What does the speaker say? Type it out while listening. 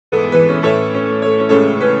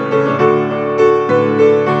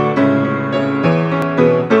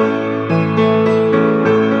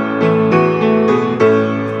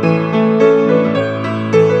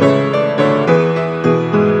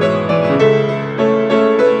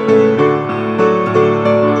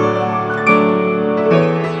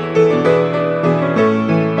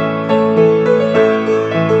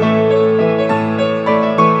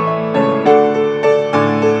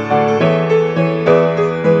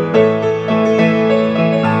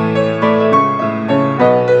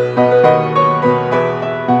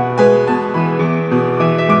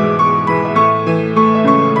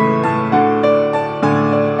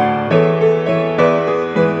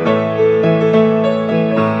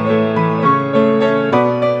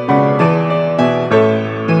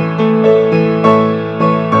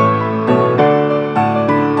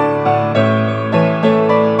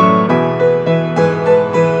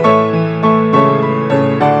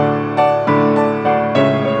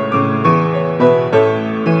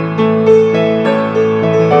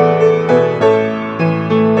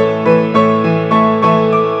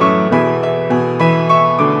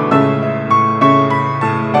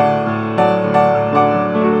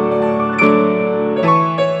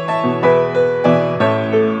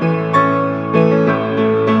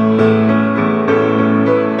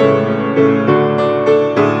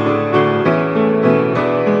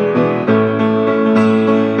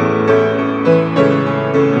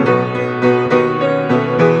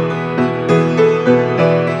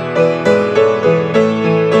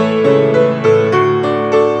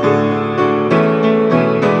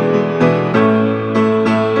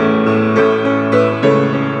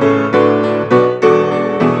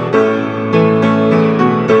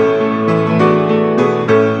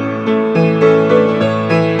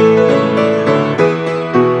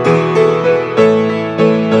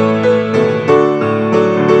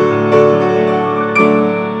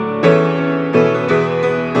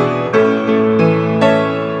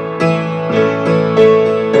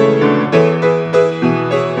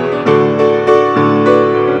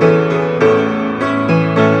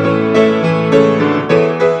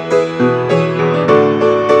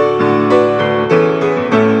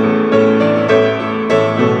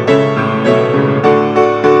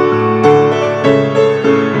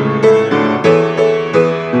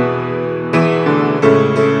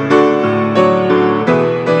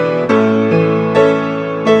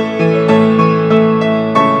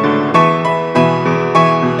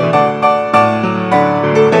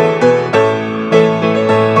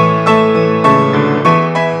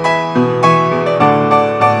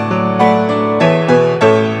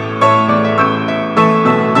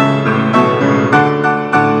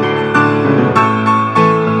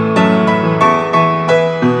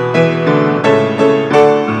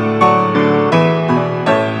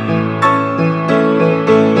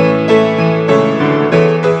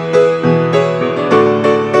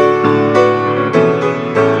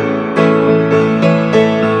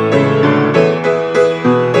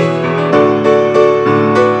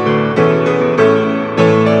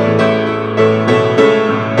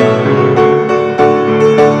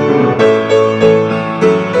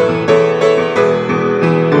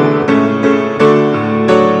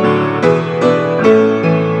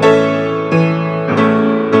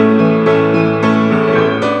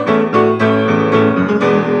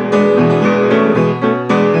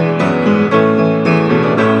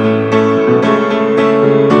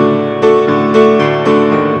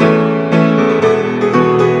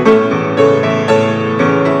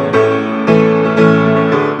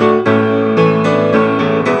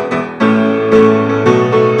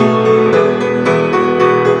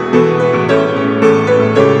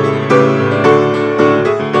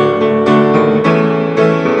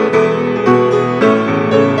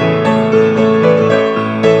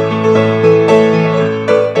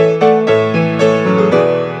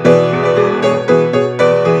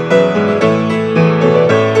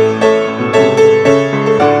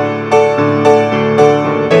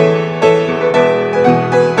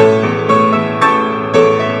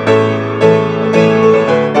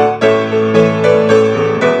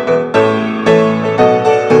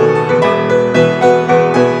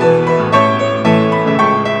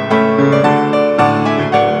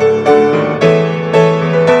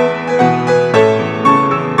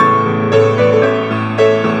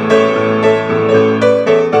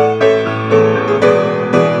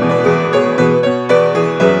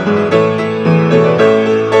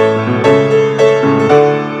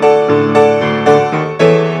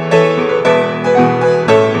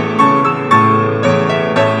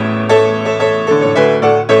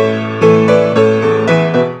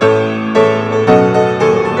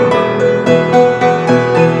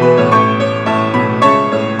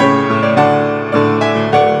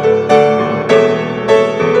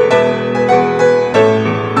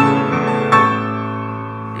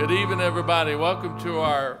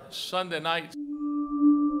Sunday night.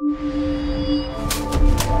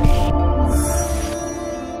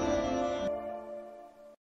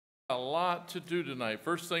 A lot to do tonight.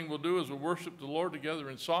 First thing we'll do is we'll worship the Lord together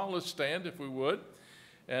in song. Let's stand if we would.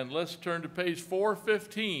 And let's turn to page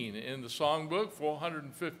 415 in the songbook,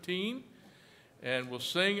 415. And we'll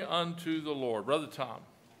sing unto the Lord. Brother Tom.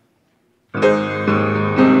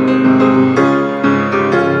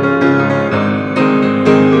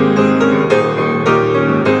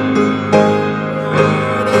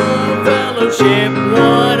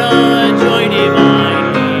 What a joy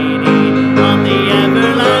divine, leaning on the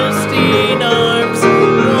everlasting arms.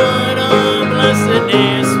 What a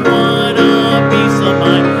blessedness, what a peace of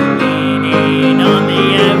mind, leaning on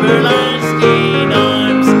the everlasting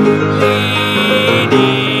arms.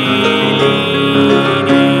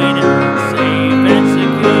 Leaning, safe and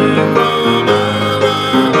secure from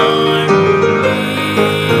all alarm.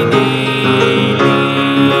 Leaning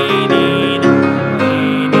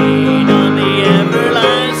on the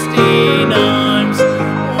everlasting arms.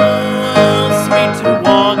 Oh, how sweet to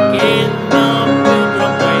walk in the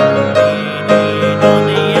pilgrim way, leaning on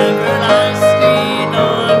the everlasting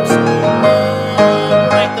arms. Oh, how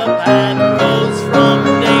bright the path grows from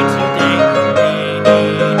day to day,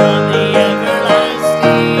 leaning on the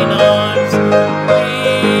everlasting arms.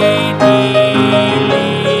 Leaning,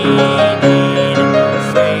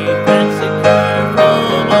 safe and secure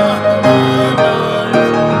from all alarms.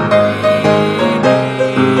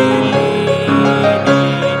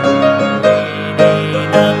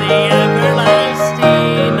 Leaning on the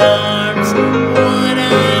everlasting arms. What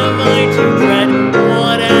have I to dread?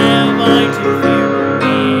 What have I to fear?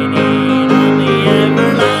 Leaning on the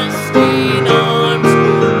everlasting arms.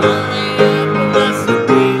 I am blessed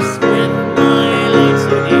peace with my Lord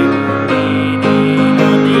so dear. Leaning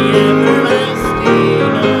on the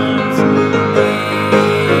everlasting arms.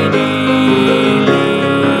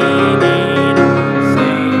 Leaning,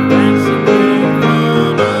 safe and secure from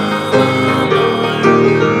all alarm.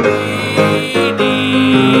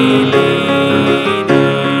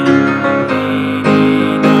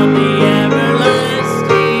 Leaning on the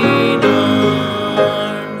everlasting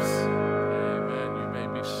arms. Amen. You may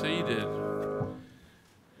be seated.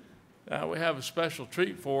 We have a special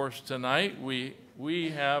treat for us tonight. We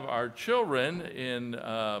have our children in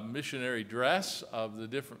missionary dress of the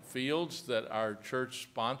different fields that our church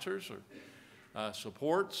sponsors or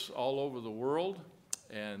supports all over the world.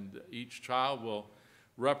 And each child will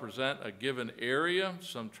represent a given area.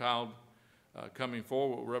 Some child coming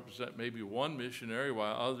forward will represent maybe one missionary,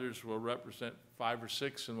 while others will represent 5 or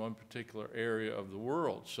 6 in one particular area of the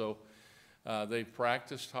world. So they've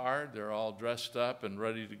practiced hard. They're all dressed up and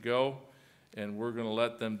ready to go. And we're going to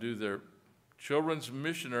let them do their children's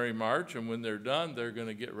missionary march. And when they're done, they're going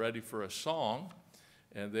to get ready for a song.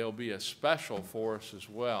 And they'll be a special for us as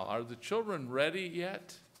well. Are the children ready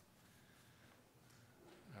yet?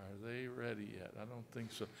 Are they ready yet? I don't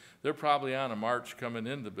think so. They're probably on a march coming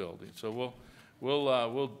in the building. So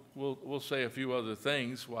we'll say a few other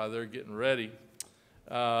things while they're getting ready.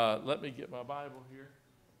 Let me get my Bible here.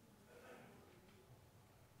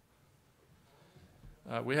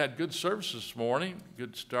 We had good service this morning,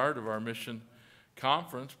 good start of our mission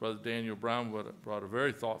conference. Brother Daniel Brown brought a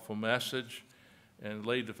very thoughtful message and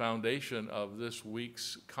laid the foundation of this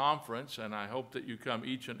week's conference. And I hope that you come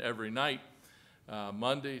each and every night,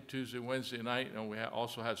 Monday, Tuesday, Wednesday night. And we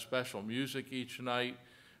also have special music each night.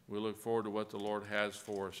 We look forward to what the Lord has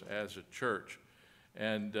for us as a church.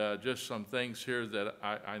 And just some things here that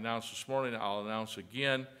I announced this morning, I'll announce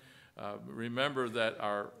again. Remember that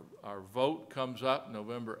our vote comes up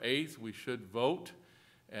November 8th. We should vote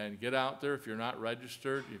and get out there. If you're not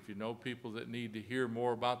registered, if you know people that need to hear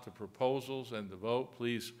more about the proposals and the vote,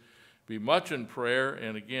 please be much in prayer.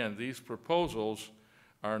 And again, these proposals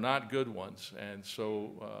are not good ones. And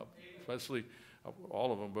so, especially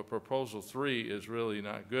all of them, but proposal 3 is really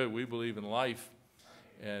not good. We believe in life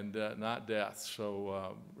and not death.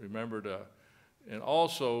 So remember to. And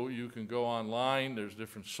also, you can go online. There's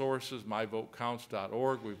different sources,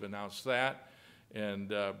 myvotecounts.org. We've announced that. And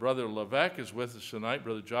Brother Levesque is with us tonight.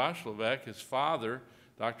 Brother Josh Levesque, his father,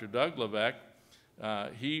 Dr. Doug Levesque,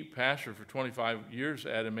 he pastored for 25 years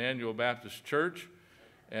at Emmanuel Baptist Church.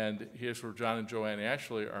 And here's where John and Joanne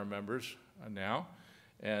Ashley are members now.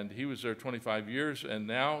 And he was there 25 years. And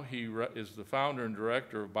now he is the founder and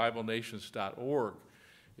director of BibleNations.org.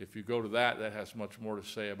 If you go to that, that has much more to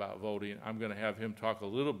say about voting. I'm going to have him talk a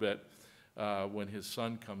little bit when his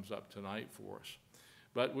son comes up tonight for us.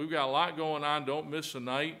 But we've got a lot going on. Don't miss a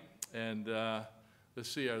night. And let's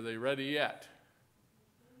see, are they ready yet?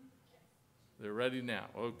 They're ready now.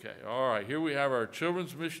 Okay. All right. Here we have our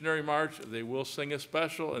Children's Missionary March. They will sing a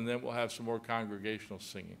special, and then we'll have some more congregational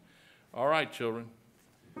singing. All right, children.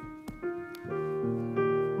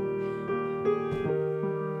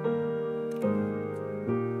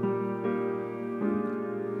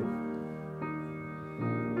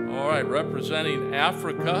 All right. Representing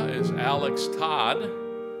Africa is Alex Todd,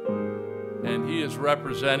 and he is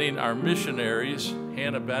representing our missionaries,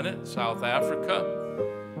 Hannah Bennett, South Africa,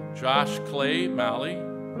 Josh Clay, Mali,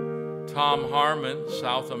 Tom Harmon,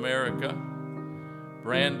 South America,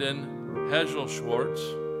 Brandon Heschel-Schwartz,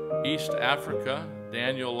 East Africa,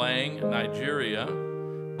 Daniel Lang, Nigeria,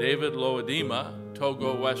 David Loadima,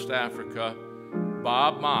 Togo, West Africa,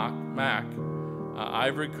 Bob Mack,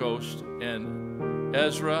 Ivory Coast, and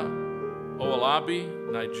Ezra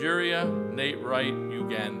Owolabi, Nigeria, Nate Wright,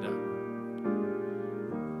 Uganda.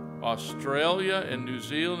 Australia and New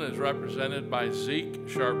Zealand is represented by Zeke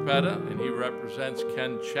Sharpetta, and he represents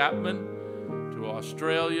Ken Chapman. To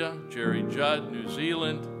Australia, Jerry Judd, New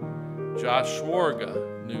Zealand, Josh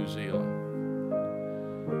Schwarga, New Zealand.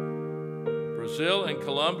 Brazil and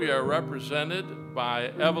Colombia are represented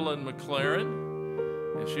by Evelyn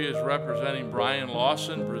McLaren, and she is representing Brian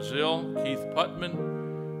Lawson, Brazil, Keith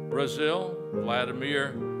Putman, Brazil,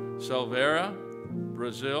 Vladimir Silveira,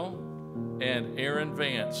 Brazil, and Aaron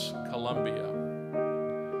Vance, Colombia.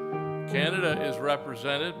 Canada is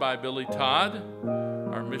represented by Billy Todd,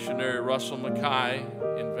 our missionary Russell Mackay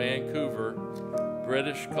in Vancouver,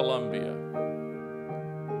 British Columbia.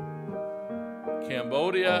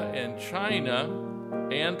 Cambodia and China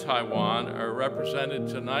and Taiwan are represented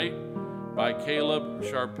tonight by Caleb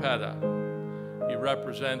Sharpetta. He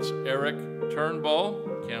represents Eric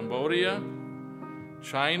Turnbull, Cambodia,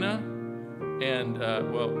 China, and,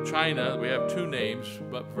 China, we have two names,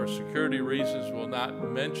 but for security reasons, we'll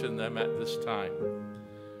not mention them at this time.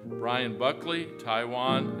 Brian Buckley,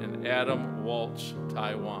 Taiwan, and Adam Waltz,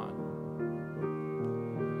 Taiwan.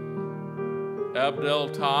 Abdel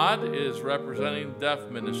Todd is representing Deaf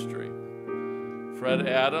Ministry. Fred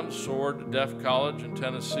Adams, Sword Deaf College in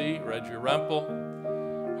Tennessee, Reggie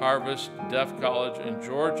Rempel, Harvest Deaf College in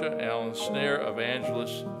Georgia, Alan Snare,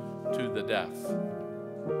 Evangelist to the Deaf.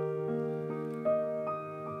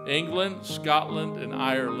 England, Scotland, and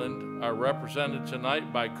Ireland are represented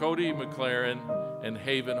tonight by Cody McLaren and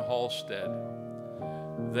Haven Halstead.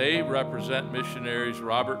 They represent missionaries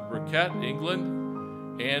Robert Burkett,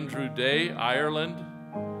 England, Andrew Day, Ireland,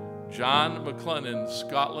 John McLennan,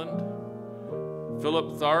 Scotland,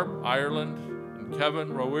 Philip Tharp, Ireland, and Kevin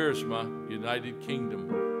Roweersma, United Kingdom.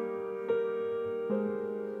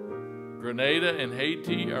 Grenada and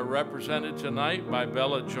Haiti are represented tonight by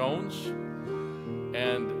Bella Jones,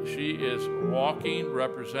 and she is walking,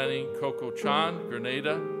 representing Coco Chan,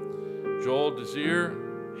 Grenada, Joel Desir,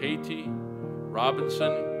 Haiti,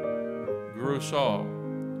 Robinson Grousseau,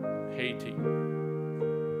 Haiti.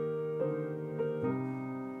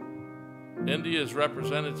 India is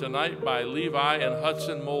represented tonight by Levi and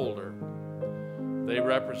Hudson Mulder. They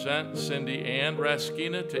represent Cindy Ann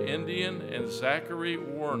Raskina to Indian and Zachary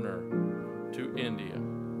Warner to India.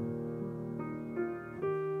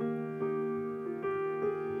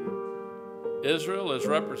 Israel is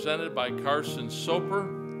represented by Carson Soper.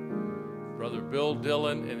 Brother Bill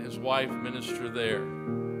Dillon and his wife minister there.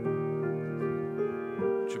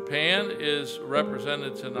 Japan is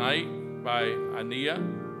represented tonight by Ania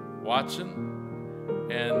Watson,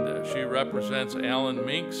 and she represents Alan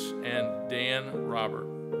Minks and Dan Robert.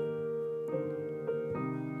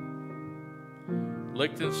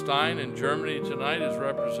 Liechtenstein in Germany tonight is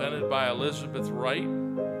represented by Elizabeth Wright,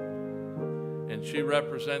 and she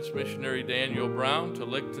represents missionary Daniel Brown to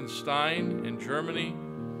Liechtenstein in Germany,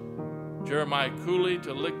 Jeremiah Cooley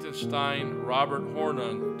to Liechtenstein, Robert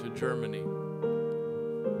Hornung to Germany.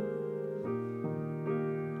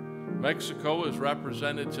 Mexico is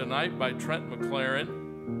represented tonight by Trent McLaren,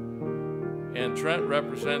 and Trent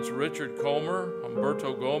represents Richard Comer,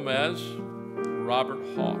 Humberto Gomez, Robert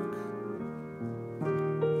Hawk.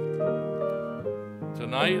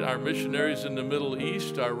 Tonight, our missionaries in the Middle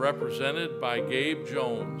East are represented by Gabe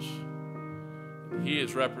Jones. He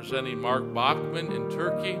is representing Mark Bachman in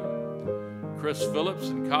Turkey, Chris Phillips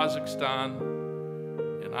in Kazakhstan,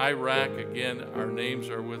 and Iraq. Again, our names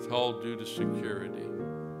are withheld due to security.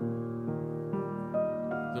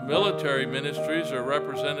 The military ministries are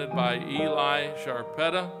represented by Eli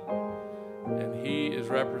Sharpetta, and he is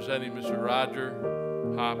representing Mr. Roger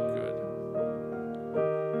Hopgood.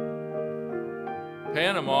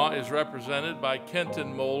 Panama is represented by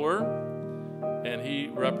Kenton Moeller, and he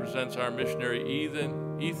represents our missionary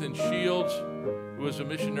Ethan Shields, who is a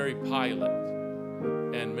missionary pilot.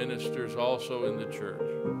 and ministers also in the church.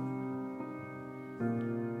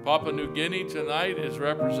 Papua New Guinea tonight is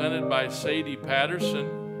represented by Sadie Patterson,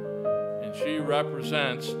 and she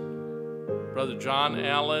represents Brother John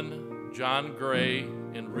Allen, John Gray,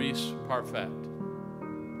 and Reese Parfait.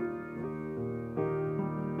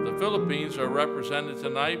 The Philippines are represented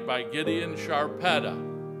tonight by Gideon Sharpeta,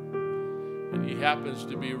 and he happens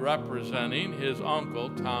to be representing his uncle,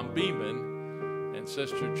 Tom Beeman, and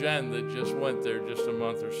Sister Jen that just went there just a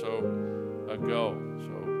month or so ago.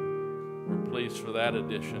 So we're pleased for that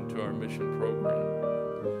addition to our mission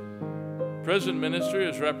program. Prison ministry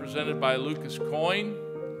is represented by Lucas Coyne,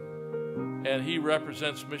 and he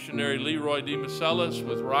represents missionary Leroy DeMacelis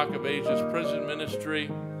with Rock of Ages Prison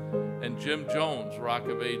Ministry, and Jim Jones, Rock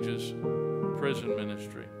of Ages Prison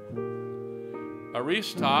Ministry.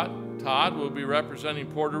 Aris Todd will be representing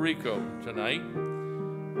Puerto Rico tonight,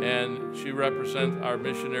 and she represents our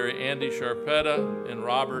missionary Andy Sharpeta and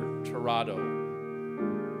Robert Tirado.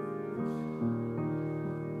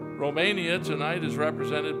 Romania tonight is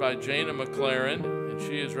represented by Jana McLaren, and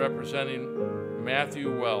she is representing Matthew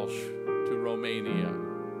Welsh to Romania.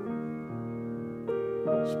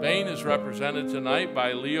 Spain is represented tonight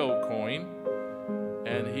by Leo Coyne,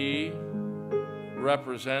 and he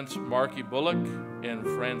represents Marky Bullock and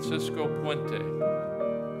Francisco Puente.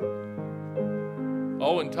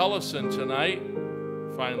 Owen Tullison tonight,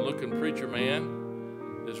 fine-looking preacher man,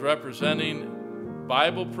 is representing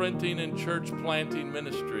Bible Printing and Church Planting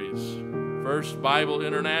Ministries. First Bible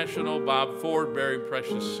International, Bob Ford, Bearing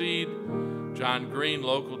Precious Seed, John Green,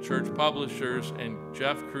 Local Church Publishers, and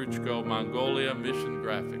Jeff Kruchko, Mongolia Mission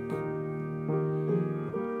Graphic.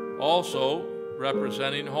 Also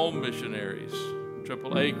representing home missionaries,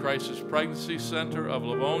 AAA Crisis Pregnancy Center of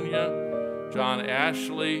Livonia, John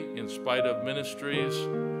Ashley, In Spite of Ministries,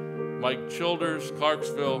 Mike Childers,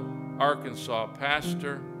 Clarksville, Arkansas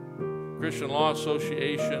pastor, Christian Law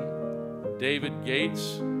Association, David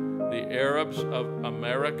Gates, the Arabs of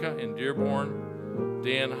America in Dearborn,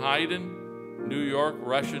 Dan Hayden, New York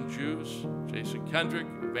Russian Jews, Jason Kendrick,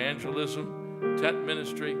 Evangelism, Tent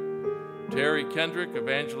Ministry, Terry Kendrick,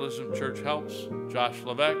 Evangelism Church Helps, Josh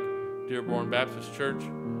Levesque, Dearborn Baptist Church,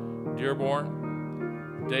 Dearborn,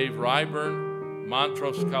 Dave Ryburn,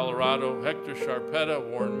 Montrose, Colorado, Hector Sharpeta,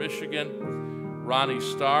 Warren, Michigan, Ronnie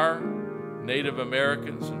Starr, Native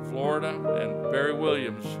Americans in Florida, and Barry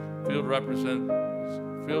Williams, field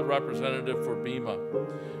representative for BEMA.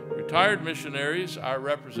 Retired missionaries are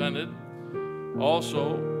represented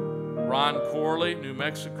also Ron Corley, New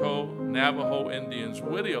Mexico, Navajo Indians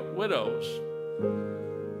widows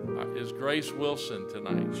is Grace Wilson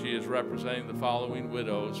tonight. She is representing the following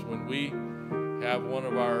widows. When we have one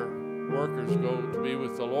of our workers go to be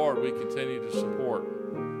with the Lord, we continue to support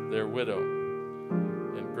their widow.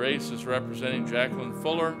 And Grace is representing Jacqueline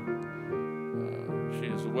Fuller. She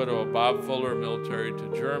is the widow of Bob Fuller, military to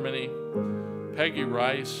Germany. Peggy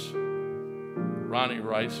Rice, Ronnie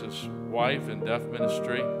Rice's wife in deaf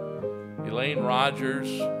ministry. Elaine Rogers,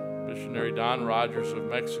 missionary Don Rogers of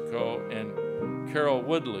Mexico, and Carol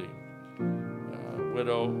Woodley,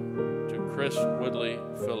 widow to Chris Woodley,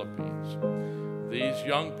 Philippines. These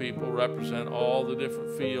young people represent all the different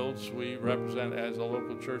fields we represent as a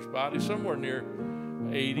local church body, somewhere near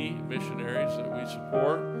 80 missionaries that we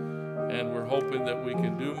support, and we're hoping that we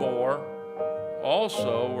can do more.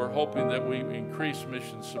 Also, we're hoping that we increase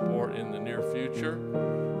mission support in the near future,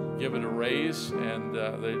 give it a raise, and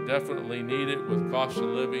they definitely need it with cost of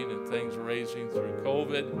living and things raising through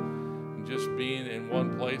COVID, and just being in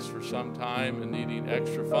one place for some time and needing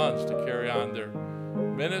extra funds to carry on their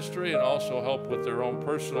ministry and also help with their own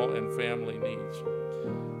personal and family needs.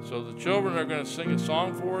 So the children are going to sing a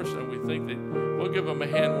song for us, and we think that we'll give them a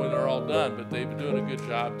hand when they're all done, but they've been doing a good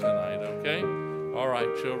job tonight, okay? All right,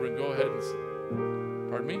 children, go ahead and...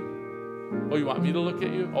 Pardon me? Oh, you want me to look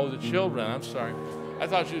at you? Oh, the children, I'm sorry. I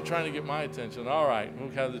thought you were trying to get my attention. All right,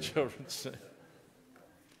 we'll have the children sing.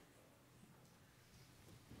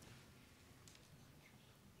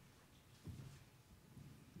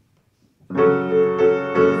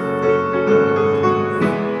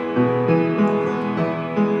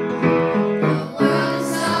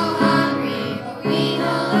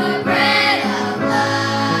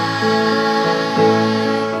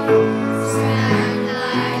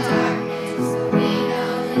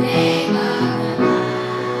 Name of the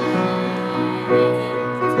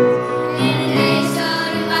Lord.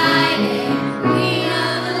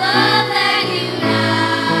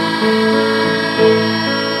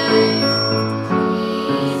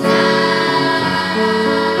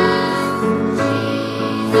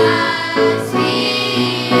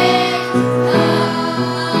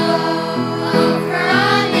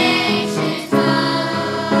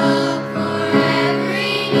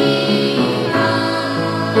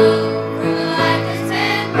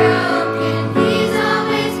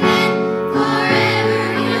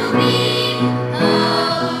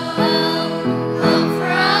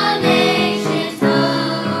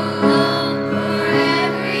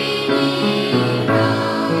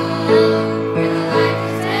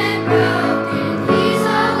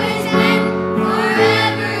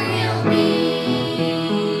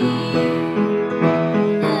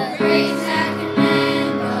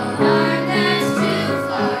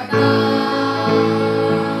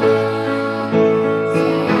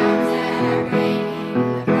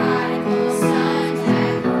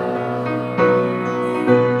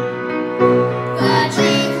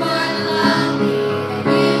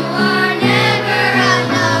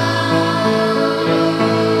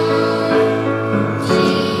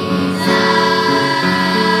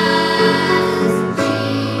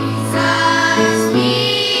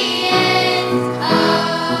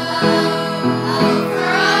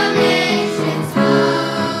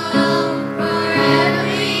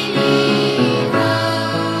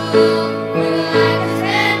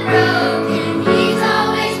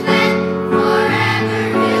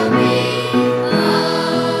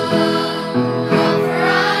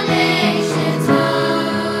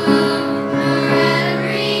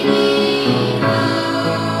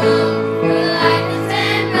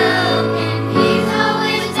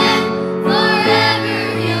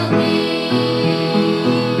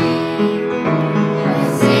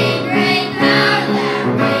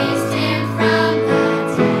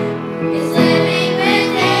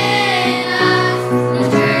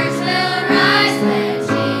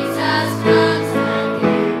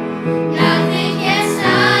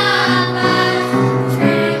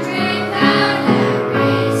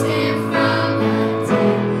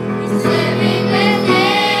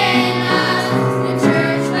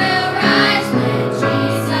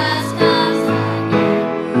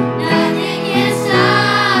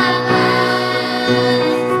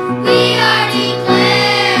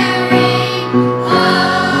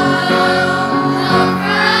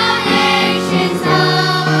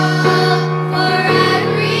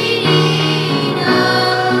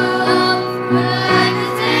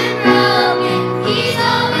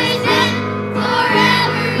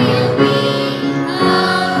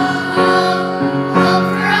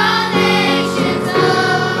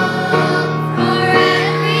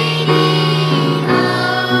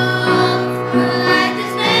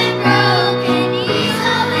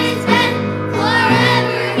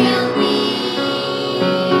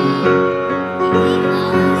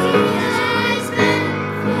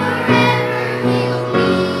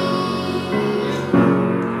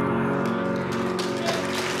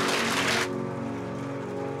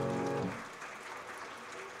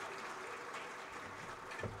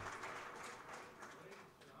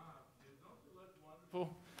 people?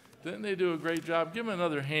 Didn't they do a great job? Give them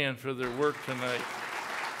another hand for their work tonight.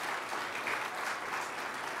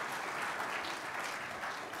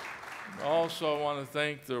 Also, I want to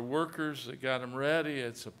thank the workers that got them ready.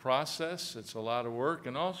 It's a process. It's a lot of work.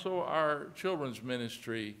 And also our children's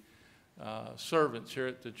ministry servants here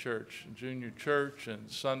at the church, junior church and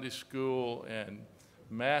Sunday school and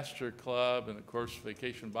master club and, of course,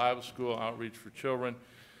 Vacation Bible School, Outreach for Children.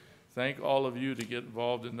 Thank all of you to get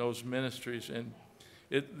involved in those ministries. And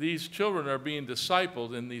these children are being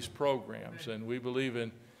discipled in these programs. And we believe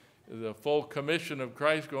in the full commission of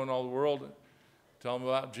Christ, going all the world, tell them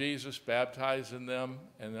about Jesus, baptizing them,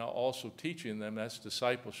 and also teaching them. That's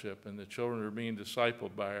discipleship. And the children are being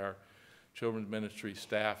discipled by our children's ministry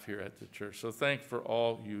staff here at the church. So thank for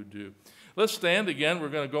all you do. Let's stand again. We're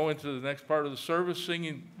going to go into the next part of the service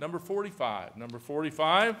singing number 45. Number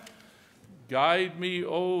 45, Guide Me,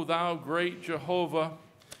 O Thou Great Jehovah.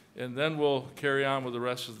 And then we'll carry on with the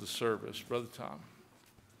rest of the service. Brother Tom.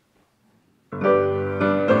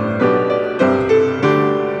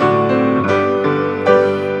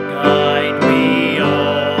 Guide me,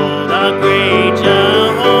 O thou great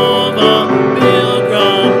Jehovah,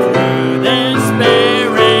 pilgrim through this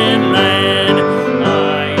barren land.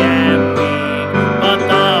 I am weak, but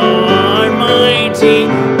thou art mighty.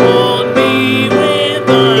 Hold me with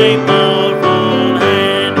thy powerful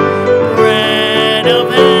hand. Bread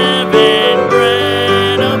of heaven,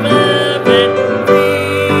 bread of heaven,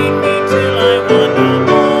 feed me till I want no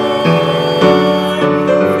more.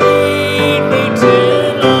 Feed me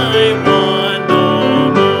till I want no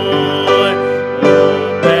more.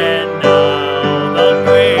 Open now the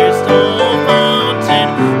crystal fountain,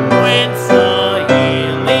 whence the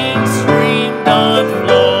healing stream doth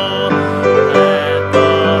flow. Let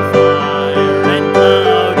the fire and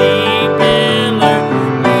cloudy pillar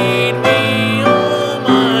lead me on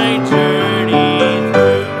my journey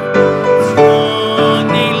through. Strong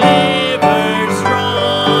deliver,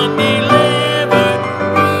 strong deliver,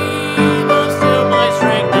 be thou still my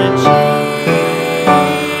strength and shield.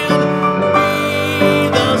 Be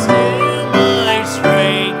thou still my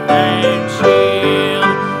strength and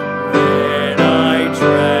shield. When I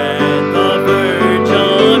tread the verge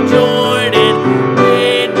of Jordan,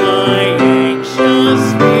 bid my anxious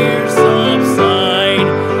fears subside.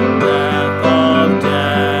 Path of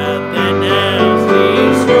death and hell's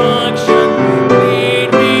destruction, lead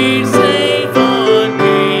me safe on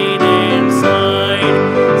Canaan's side.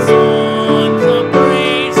 Songs of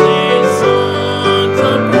praises,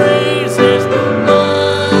 I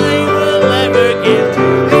will ever give to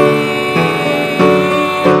thee.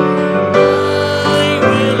 I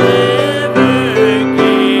will ever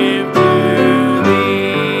give to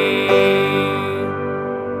thee.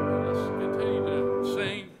 Let's continue to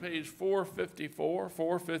sing page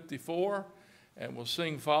 454, and we'll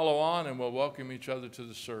sing Follow On, and we'll welcome each other to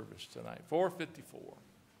the service tonight. 454.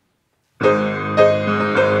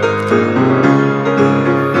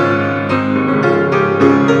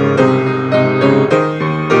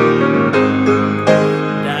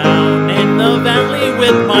 Down in the valley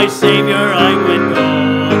with my Savior I would go,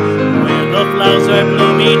 where the flowers are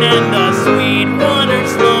blooming and the sweet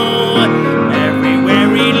waters flow.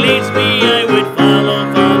 Everywhere He leads me I would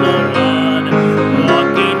follow, follow on,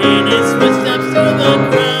 walking in His footsteps till the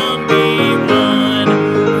crown be won.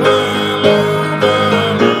 Follow,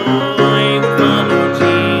 follow, I would follow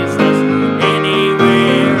Jesus.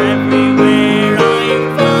 Anywhere, everywhere I would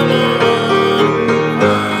follow on.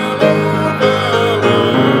 Follow,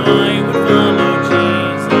 follow, I would follow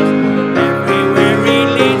Jesus. Everywhere He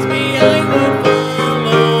leads me I would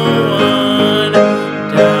follow on.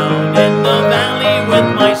 Down in the valley with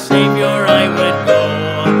my Savior I would go,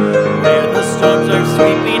 where the storms are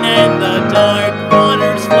sweeping and the dark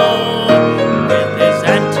waters flow. With His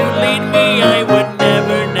hand to lead me I would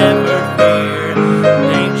never, never fear.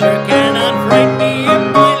 Danger cannot frighten me if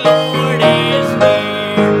my Lord is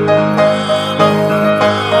near. Follow,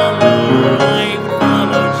 follow, I would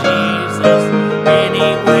follow Jesus.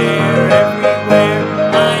 Anywhere, everywhere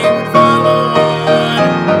I would follow on.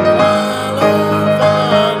 Follow,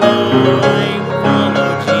 follow, I would follow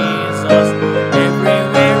Jesus.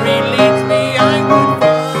 Everywhere He leads me I would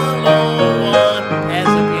follow on.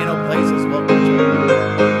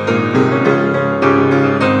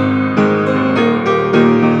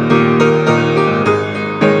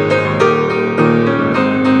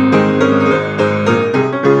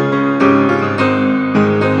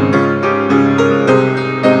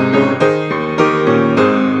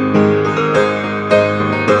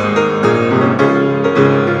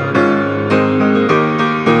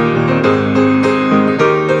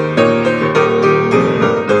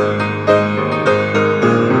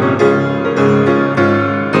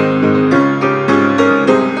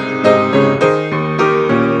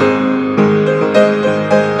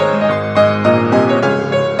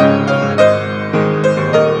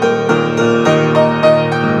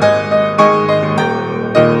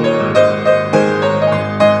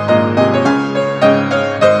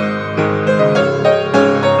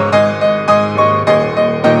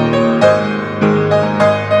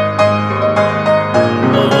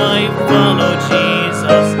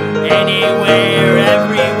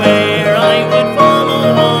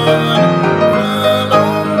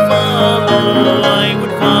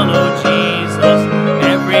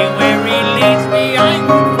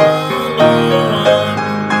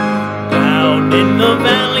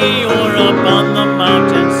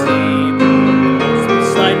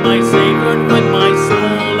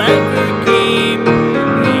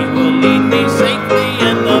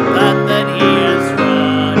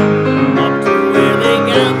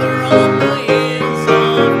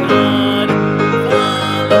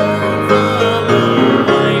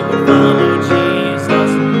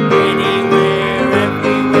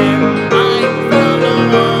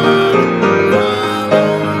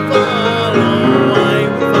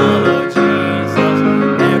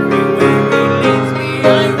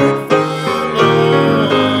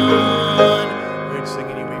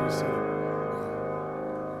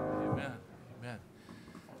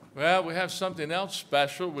 something else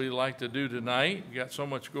special we'd like to do tonight. We got so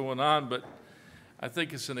much going on, but I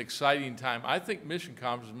think it's an exciting time. I think Mission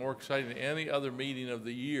Conference is more exciting than any other meeting of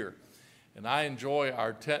the year. And I enjoy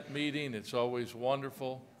our tent meeting. It's always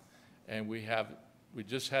wonderful. And we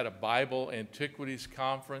just had a Bible Antiquities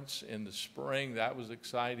Conference in the spring. That was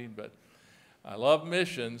exciting. But I love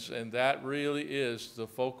missions, and that really is the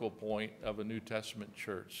focal point of a New Testament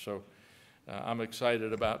church. So I'm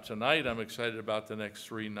excited about tonight. I'm excited about the next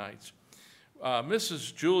 3 nights.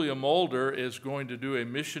 Mrs. Julia Mulder is going to do a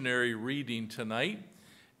missionary reading tonight,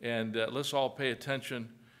 and let's all pay attention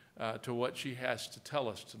to what she has to tell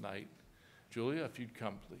us tonight. Julia, if you'd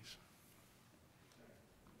come, please.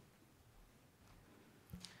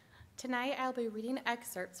 Tonight I'll be reading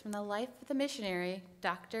excerpts from the life of the missionary,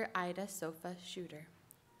 Dr. Ida Sofa Shooter.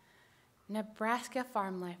 Nebraska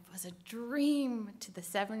farm life was a dream to the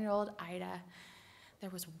 7-year-old Ida.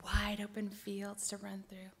 There was wide open fields to run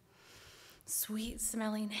through,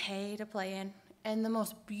 sweet-smelling hay to play in, and the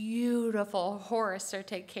most beautiful horse to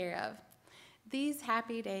take care of. These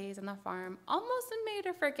happy days on the farm almost made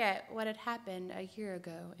her forget what had happened a year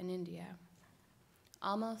ago in India.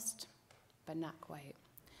 Almost, but not quite.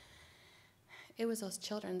 It was those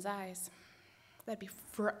children's eyes that'd be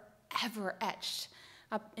forever etched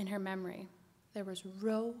up in her memory. There was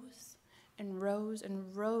rows and rows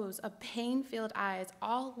and rows of pain-filled eyes,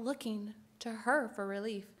 all looking to her for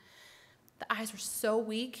relief. The eyes were so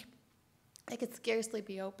weak, they could scarcely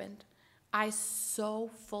be opened. Eyes so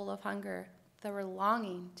full of hunger, they were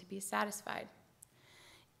longing to be satisfied.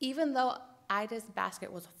 Even though Ida's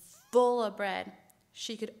basket was full of bread,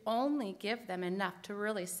 she could only give them enough to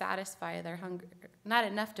really satisfy their hunger, not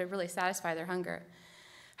enough to really satisfy their hunger.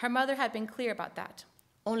 Her mother had been clear about that.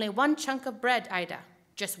 Only 1 chunk of bread, Ida.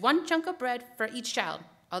 Just 1 chunk of bread for each child.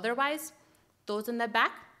 Otherwise, those in the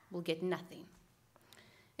back will get nothing.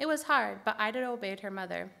 It was hard, but Ida obeyed her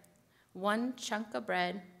mother. 1 chunk of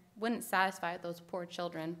bread wouldn't satisfy those poor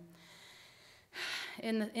children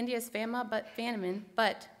in India's famine,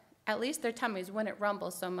 but at least their tummies wouldn't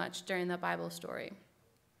rumble so much during the Bible story.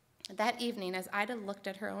 That evening, as Ida looked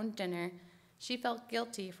at her own dinner, she felt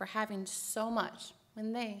guilty for having so much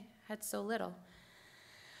when they had so little.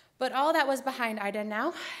 But all that was behind Ida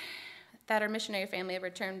now that her missionary family had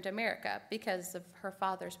returned to America because of her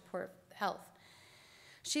father's poor health.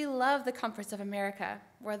 She loved the comforts of America,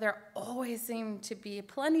 where there always seemed to be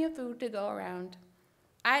plenty of food to go around.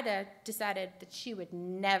 Ida decided that she would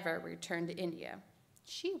never return to India.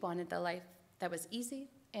 She wanted the life that was easy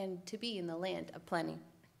and to be in the land of plenty.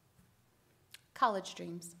 College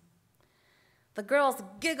dreams. The girls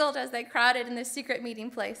giggled as they crowded in the secret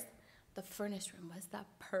meeting place. The furnace room was the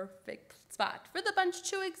perfect spot for the bunch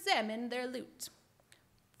to examine their loot.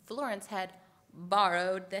 Florence had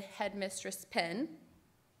borrowed the headmistress' pen.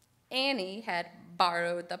 Annie had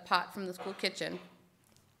borrowed the pot from the school kitchen.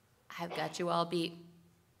 I've got you all beat.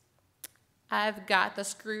 I've got the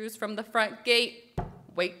screws from the front gate.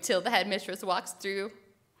 Wait till the headmistress walks through.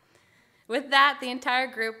 With that, the entire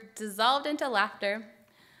group dissolved into laughter.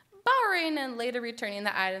 Borrowing and later returning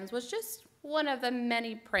the items was just one of the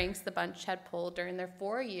many pranks the bunch had pulled during their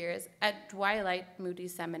 4 years at Dwight Moody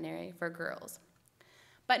Seminary for girls.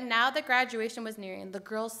 But now that graduation was nearing, the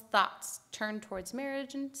girls' thoughts turned towards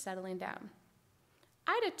marriage and settling down.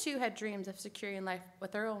 Ida, too, had dreams of securing life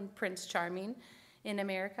with her own Prince Charming in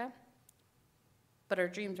America. But her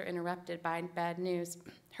dreams were interrupted by bad news.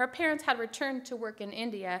 Her parents had returned to work in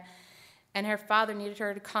India, and her father needed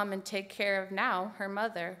her to come and take care of now her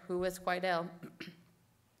mother, who was quite ill.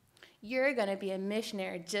 You're going to be a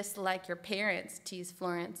missionary just like your parents, teased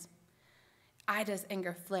Florence. Ida's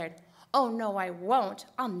anger flared. Oh, no, I won't.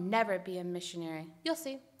 I'll never be a missionary. You'll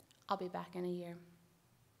see. I'll be back in a year.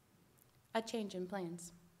 A change in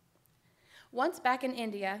plans. Once back in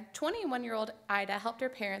India, 21-year-old Ida helped her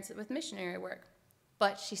parents with missionary work,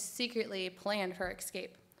 but she secretly planned her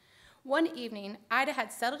escape. One evening, Ida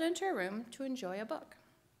had settled into her room to enjoy a book.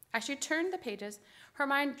 As she turned the pages, her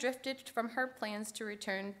mind drifted from her plans to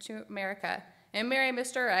return to America and marry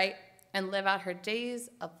Mr. Wright and live out her days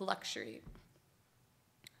of luxury.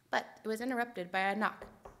 But it was interrupted by a knock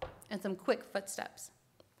and some quick footsteps.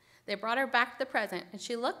 They brought her back to the present, and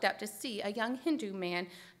she looked up to see a young Hindu man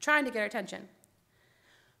trying to get her attention.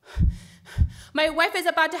 My wife is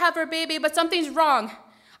about to have her baby, but something's wrong.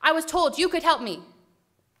 I was told you could help me.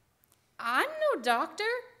 I'm no doctor,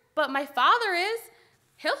 but my father is.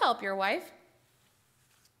 He'll help your wife.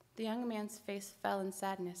 The young man's face fell in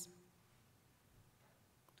sadness.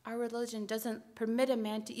 Our religion doesn't permit a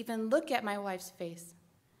man to even look at my wife's face.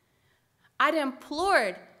 I'd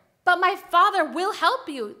implored, but my father will help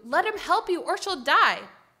you. Let him help you or she'll die.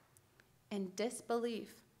 In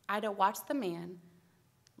disbelief, Ida watched the man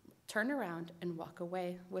turn around and walk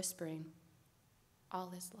away, whispering,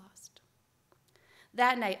 "All is lost."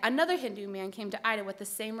 That night, another Hindu man came to Ida with the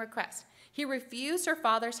same request. He refused her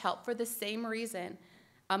father's help for the same reason.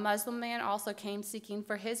 A Muslim man also came seeking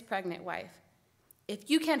for his pregnant wife. "If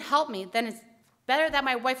you can't help me, then it's better that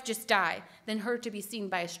my wife just die than her to be seen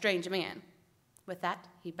by a strange man." With that,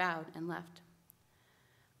 he bowed and left.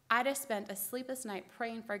 Ida spent a sleepless night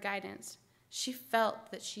praying for guidance. She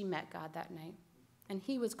felt that she met God that night, and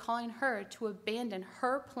he was calling her to abandon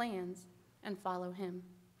her plans and follow him.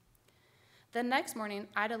 The next morning,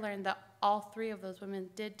 Ida learned that all 3 of those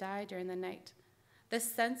women did die during the night. The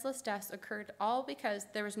senseless deaths occurred all because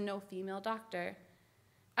there was no female doctor.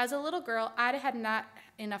 As a little girl, Ida had not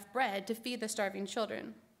enough bread to feed the starving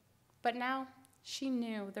children. But now she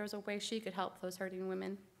knew there was a way she could help those hurting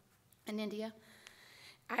women. In India,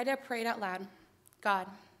 Ida prayed out loud, "God,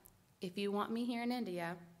 if you want me here in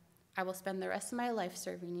India, I will spend the rest of my life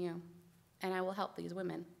serving you, and I will help these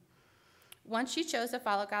women." Once she chose to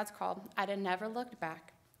follow God's call, Ida never looked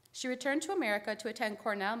back. She returned to America to attend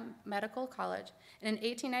Cornell Medical College, and in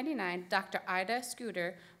 1899, Dr. Ida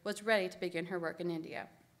Scudder was ready to begin her work in India.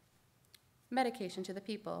 Medication to the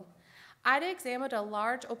people. Ida examined a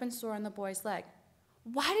large open sore on the boy's leg.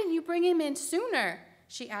 "Why didn't you bring him in sooner?"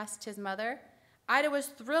 she asked his mother. Ida was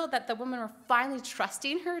thrilled that the women were finally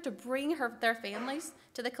trusting her to bring their families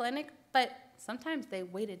to the clinic, but sometimes they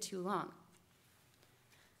waited too long.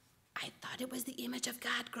 "I thought it was the image of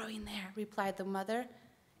God growing there," replied the mother.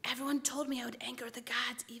 "Everyone told me I would anger the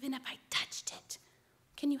gods even if I touched it.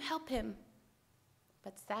 Can you help him?"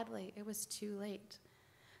 But sadly, it was too late.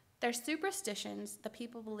 Their superstitions, the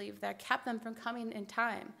people believed, that kept them from coming in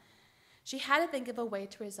time. She had to think of a way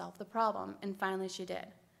to resolve the problem, and finally she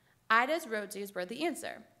did. Ida's roadsies were the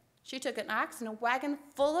answer. She took an ox and a wagon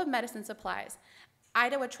full of medicine supplies.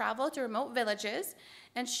 Ida would travel to remote villages,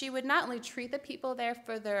 and she would not only treat the people there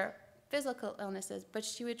for their physical illnesses, but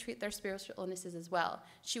she would treat their spiritual illnesses as well.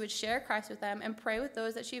 She would share Christ with them and pray with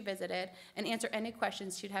those that she visited and answer any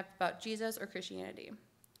questions she'd have about Jesus or Christianity.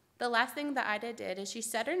 The last thing that Ida did is she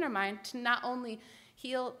set in her mind to not only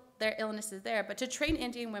heal their illnesses there, but to train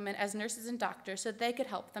Indian women as nurses and doctors so they could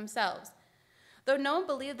help themselves. Though no one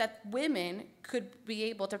believed that women could be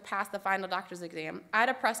able to pass the final doctor's exam,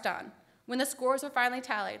 Ida pressed on. When the scores were finally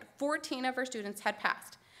tallied, 14 of her students had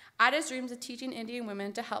passed. Ida's dreams of teaching Indian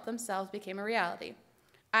women to help themselves became a reality.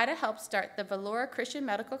 Ida helped start the Vellore Christian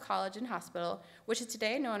Medical College and Hospital, which is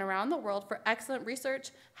today known around the world for excellent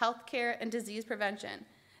research, healthcare, and disease prevention.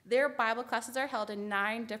 Their Bible classes are held in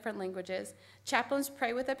 9 different languages. Chaplains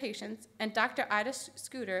pray with the patients, and Dr. Ida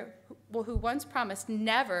Scudder, who once promised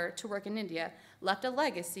never to work in India, left a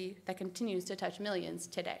legacy that continues to touch millions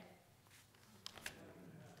today.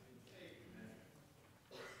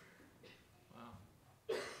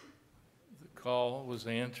 The call was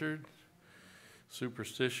answered.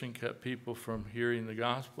 Superstition kept people from hearing the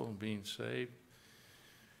gospel and being saved.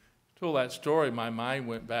 Told that story, my mind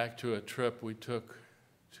went back to a trip we took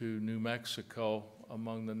to New Mexico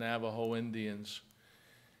among the Navajo Indians.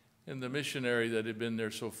 And the missionary that had been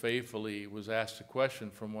there so faithfully was asked a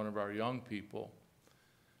question from one of our young people.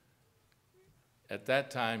 At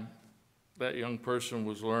that time, that young person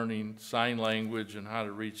was learning sign language and how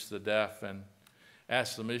to reach the deaf, and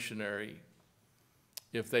asked the missionary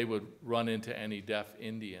if they would run into any deaf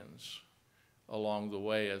Indians along the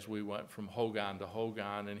way as we went from Hogan to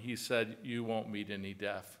Hogan. And he said, "You won't meet any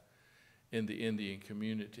deaf in the Indian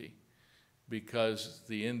community because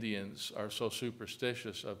the Indians are so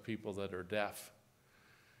superstitious of people that are deaf.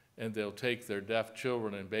 And they'll take their deaf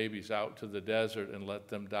children and babies out to the desert and let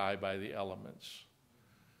them die by the elements."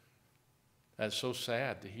 That's so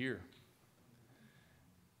sad to hear.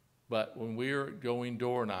 But when we were going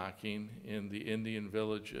door knocking in the Indian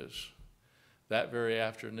villages, that very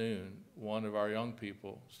afternoon, one of our young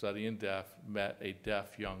people studying deaf met a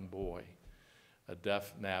deaf young boy, a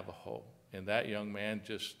deaf Navajo. And that young man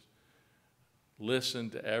just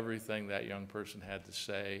listened to everything that young person had to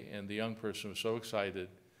say. And the young person was so excited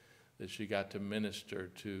that she got to minister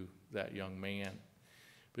to that young man.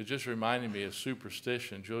 But it just reminded me of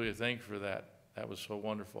superstition. Julia, thank you for that. That was so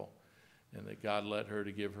wonderful. And that God led her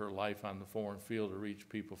to give her life on the foreign field to reach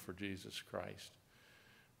people for Jesus Christ.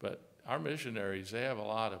 But our missionaries, they have a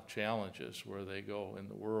lot of challenges where they go in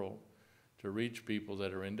the world to reach people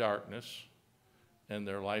that are in darkness, and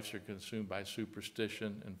their lives are consumed by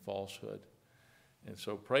superstition and falsehood. And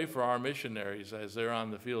so pray for our missionaries as they're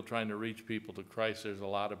on the field trying to reach people to Christ. There's a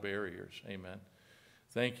lot of barriers. Amen.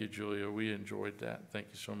 Thank you, Julia. We enjoyed that. Thank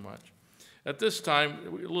you so much. At this time,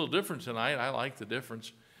 a little different tonight. I like the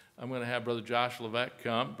difference. I'm going to have Brother Josh Levesque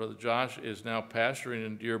come. Brother Josh is now pastoring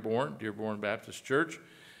in Dearborn Baptist Church.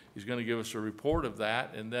 He's going to give us a report of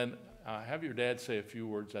that, and then have your dad say a few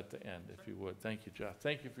words at the end, if you would. Thank you, Josh.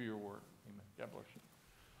 Thank you for your work. Amen. God bless you.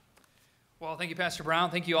 Well, thank you, Pastor Brown.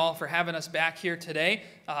 Thank you all for having us back here today.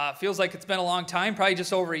 Feels like it's been a long time, probably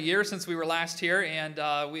just over a year since we were last here, and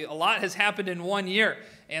a lot has happened in 1 year,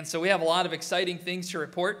 and so we have a lot of exciting things to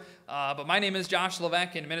report. But my name is Josh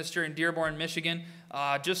Levesque, and minister in Dearborn, Michigan.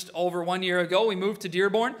 Just over 1 year ago, we moved to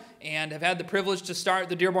Dearborn and have had the privilege to start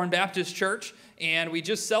the Dearborn Baptist Church, and we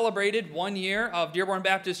just celebrated 1 year of Dearborn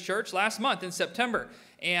Baptist Church last month in September.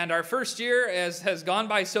 And our first year has gone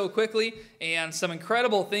by so quickly, and some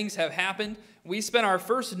incredible things have happened. We spent our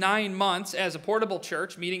first 9 months as a portable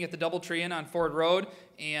church, meeting at the Doubletree Inn on Ford Road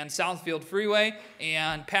and Southfield Freeway,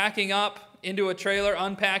 and packing up into a trailer,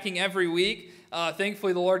 unpacking every week.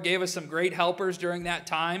 Thankfully, the Lord gave us some great helpers during that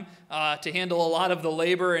time to handle a lot of the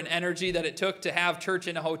labor and energy that it took to have church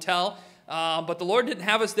in a hotel. But the Lord didn't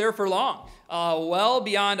have us there for long. Well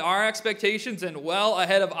beyond our expectations and well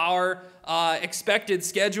ahead of our expected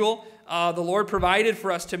schedule, the Lord provided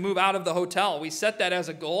for us to move out of the hotel. We set that as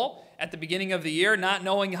a goal at the beginning of the year, not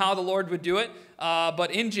knowing how the Lord would do it.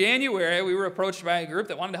 But in January, we were approached by a group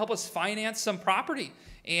that wanted to help us finance some property.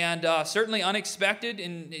 And certainly unexpected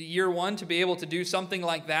in year one to be able to do something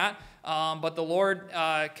like that. But the Lord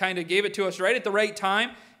kind of gave it to us right at the right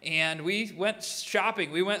time. And we went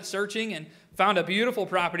shopping. We went searching and found a beautiful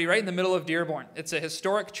property right in the middle of Dearborn. It's a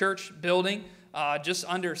historic church building, just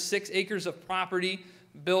under 6 acres of property.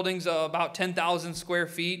 Building's about 10,000 square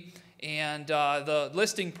feet. And the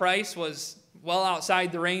listing price was well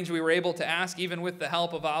outside the range we were able to ask, even with the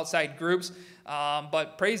help of outside groups.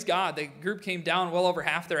 But praise God, the group came down well over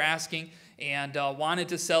half their asking and wanted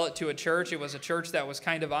to sell it to a church. It was a church that was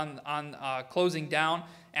kind of on closing down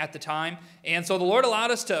at the time. And so the Lord allowed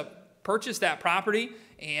us to purchase that property,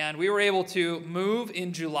 and we were able to move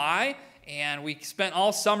in July, and we spent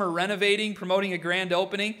all summer renovating, promoting a grand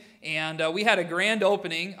opening, and we had a grand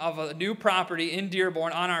opening of a new property in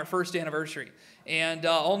Dearborn on our first anniversary. And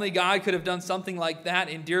only God could have done something like that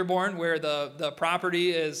in Dearborn, where the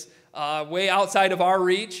property is way outside of our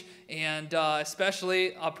reach, and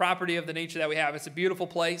especially a property of the nature that we have. It's a beautiful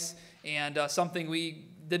place, and something we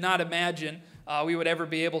did not imagine we would ever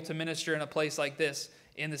be able to minister in a place like this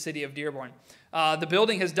in the city of Dearborn. The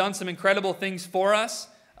building has done some incredible things for us.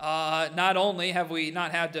 Not only have we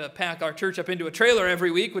not had to pack our church up into a trailer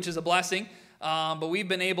every week, which is a blessing, but we've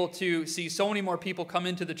been able to see so many more people come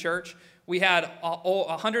into the church. We had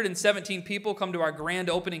 117 people come to our grand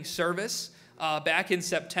opening service back in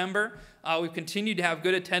September. We've continued to have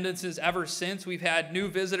good attendances ever since. We've had new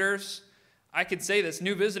visitors. I could say this,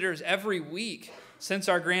 new visitors every week since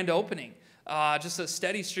our grand opening. Just a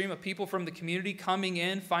steady stream of people from the community coming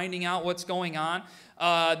in, finding out what's going on.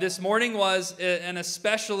 This morning was an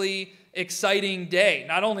especially exciting day.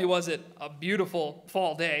 Not only was it a beautiful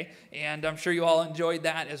fall day, and I'm sure you all enjoyed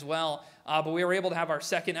that as well, but we were able to have our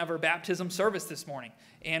second ever baptism service this morning.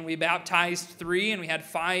 And we baptized 3, and we had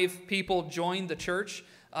 5 people join the church,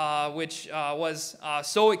 which was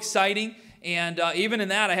so exciting. And even in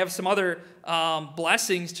that, I have some other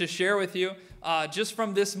blessings to share with you. Just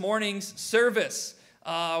from this morning's service,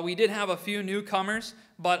 we did have a few newcomers,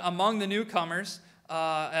 but among the newcomers,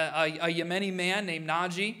 a Yemeni man named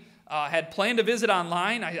Naji had planned to visit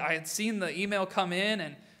online. I had seen the email come in,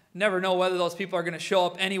 and never know whether those people are going to show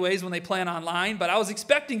up anyways when they plan online, but I was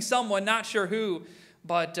expecting someone, not sure who,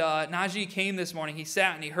 but Naji came this morning. He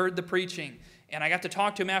sat and he heard the preaching, and I got to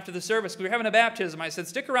talk to him after the service. We were having a baptism. I said,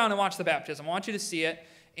 stick around and watch the baptism. I want you to see it.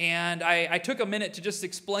 And I took a minute to just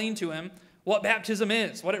explain to him what baptism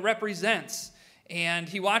is, what it represents. And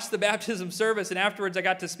he watched the baptism service, and afterwards I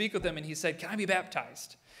got to speak with him, and he said, can I be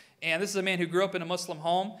baptized? And this is a man who grew up in a Muslim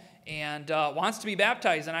home and wants to be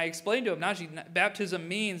baptized. And I explained to him, Naji, baptism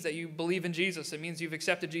means that you believe in Jesus. It means you've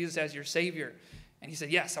accepted Jesus as your Savior. And he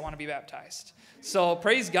said, yes, I want to be baptized. So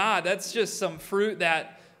praise God, that's just some fruit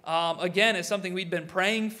that, again, is something we'd been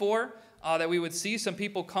praying for, that we would see some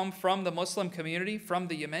people come from the Muslim community, from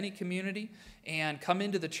the Yemeni community, and come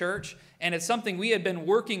into the church. And it's something we had been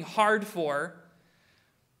working hard for,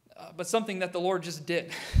 but something that the Lord just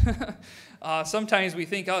did. Sometimes we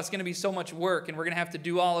think, it's going to be so much work, and we're going to have to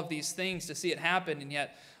do all of these things to see it happen, and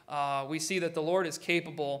yet we see that the Lord is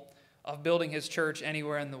capable of building His church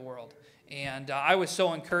anywhere in the world. And I was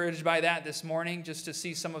so encouraged by that this morning, just to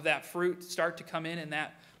see some of that fruit start to come in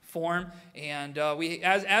that form. And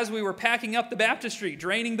as we were packing up the baptistry,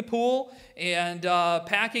 draining the pool and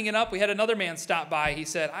packing it up, we had another man stop by. He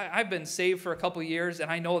said, I've been saved for a couple years,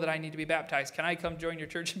 and I know that I need to be baptized. Can I come join your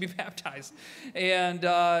church and be baptized? And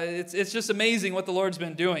it's just amazing what the Lord's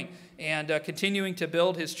been doing and continuing to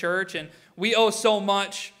build his church. And we owe so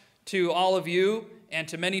much to all of you and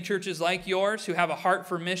to many churches like yours who have a heart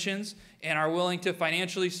for missions and are willing to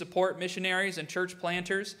financially support missionaries and church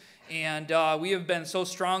planters. And we have been so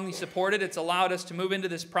strongly supported. It's allowed us to move into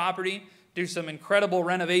this property, do some incredible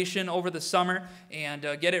renovation over the summer, and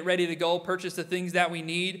get it ready to go, purchase the things that we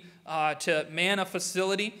need to man a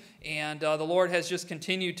facility. And the Lord has just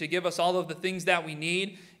continued to give us all of the things that we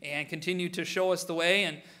need and continue to show us the way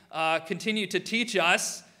and continue to teach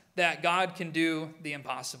us that God can do the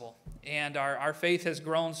impossible. And our faith has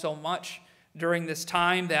grown so much during this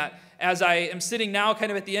time that as I am sitting now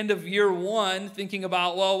kind of at the end of year 1, thinking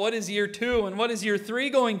about, well, what is year 2 and what is year 3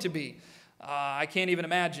 going to be? I can't even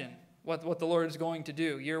imagine what the Lord is going to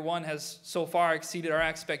do. Year 1 has so far exceeded our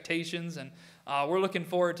expectations, and we're looking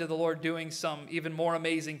forward to the Lord doing some even more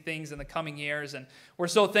amazing things in the coming years. And we're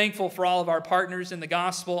so thankful for all of our partners in the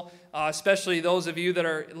gospel, especially those of you that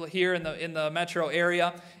are here in the metro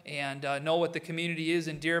area and know what the community is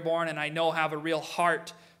in Dearborn, and I know have a real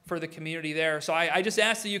heart for the community there. So I just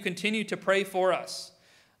ask that you continue to pray for us.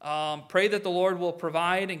 Pray that the Lord will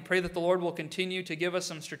provide, and pray that the Lord will continue to give us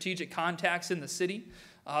some strategic contacts in the city,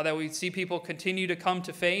 that we see people continue to come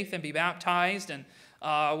to faith and be baptized. And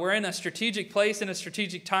we're in a strategic place in a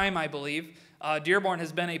strategic time, I believe. Dearborn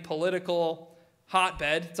has been a political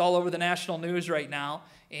hotbed. It's all over the national news right now.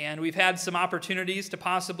 And we've had some opportunities to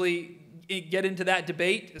possibly get into that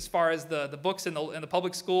debate as far as the books in the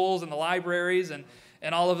public schools and the libraries and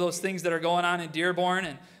all of those things that are going on in Dearborn.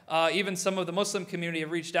 And even some of the Muslim community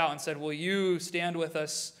have reached out and said, will you stand with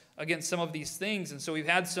us against some of these things? And so we've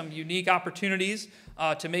had some unique opportunities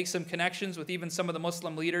to make some connections with even some of the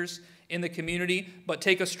Muslim leaders in the community, but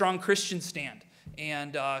take a strong Christian stand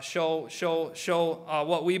and show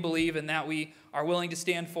what we believe and that we are willing to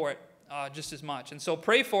stand for it just as much. And so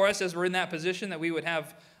pray for us as we're in that position, that we would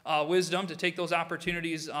have wisdom to take those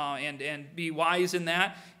opportunities and be wise in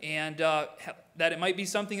that, and that it might be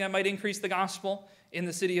something that might increase the gospel in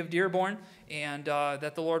the city of Dearborn, and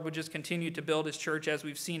that the Lord would just continue to build his church as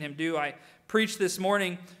we've seen him do. I preached this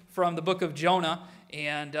morning from the book of Jonah,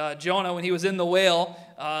 and Jonah, when he was in the whale,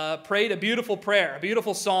 prayed a beautiful prayer, a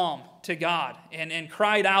beautiful psalm to God, and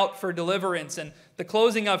cried out for deliverance. And the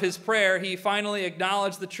closing of his prayer, he finally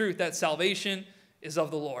acknowledged the truth that salvation is of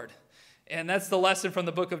the Lord. And that's the lesson from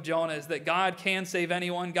the book of Jonah, is that God can save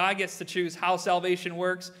anyone. God gets to choose how salvation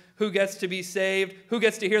works, who gets to be saved, who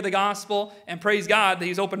gets to hear the gospel, and praise God that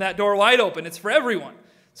he's opened that door wide open. It's for everyone.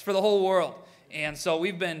 It's for the whole world. And so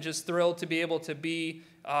we've been just thrilled to be able to be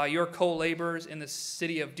your co-laborers in the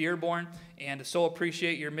city of Dearborn, and to so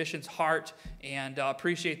appreciate your missions heart and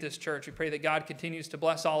appreciate this church. We pray that God continues to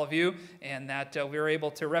bless all of you, and that we're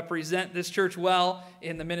able to represent this church well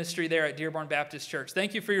in the ministry there at Dearborn Baptist Church.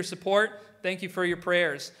 Thank you for your support. Thank you for your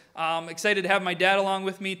prayers. I'm excited to have my dad along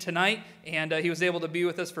with me tonight, and he was able to be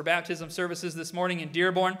with us for baptism services this morning in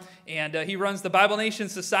Dearborn. And he runs the Bible Nation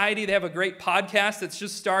Society. They have a great podcast that's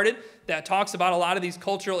just started that talks about a lot of these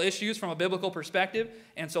cultural issues from a biblical perspective.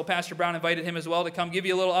 And so Pastor Brown invited him as well to come give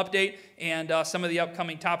you a little update and some of the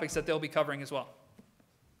upcoming topics that they'll be covering as well.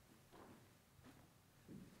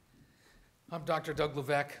 I'm Dr. Doug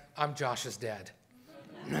Levesque. I'm Josh's dad.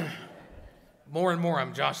 More and more,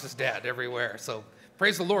 I'm Josh's dad everywhere. So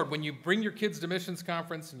praise the Lord. When you bring your kids to missions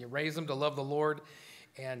conference and you raise them to love the Lord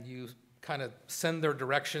and you kind of send their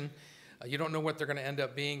direction, you don't know what they're going to end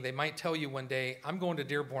up being. They might tell you one day, I'm going to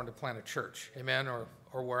Dearborn to plant a church, amen,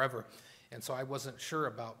 or wherever. And so I wasn't sure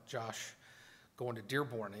about Josh going to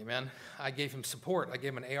Dearborn, amen. I gave him support. I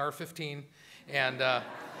gave him an AR-15 and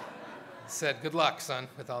said, good luck, son,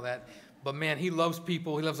 with all that. But man, he loves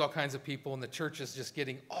people. He loves all kinds of people, and the church is just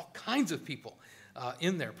getting all kinds of people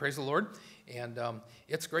in there. Praise the Lord. And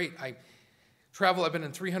it's great. I've been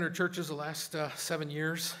in 300 churches the last 7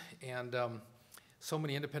 years, and so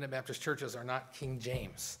many independent Baptist churches are not King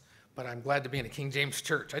James. But I'm glad to be in a King James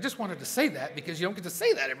church. I just wanted to say that because you don't get to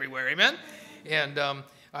say that everywhere, amen? And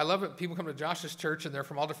I love it. People come to Josh's church, and they're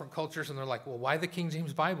from all different cultures, and they're like, well, why the King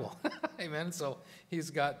James Bible? Amen? So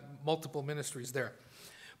he's got multiple ministries there.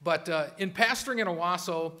 But in pastoring in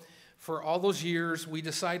Owasso for all those years, we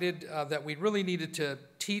decided that we really needed to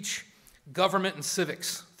teach government and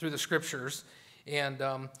civics through the scriptures. And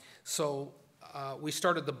so we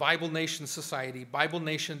started the Bible Nation Society.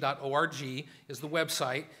 BibleNation.org is the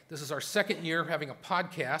website. This is our second year having a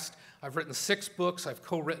podcast. I've written 6 books. I've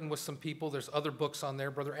co-written with some people. There's other books on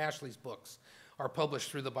there. Brother Ashley's books are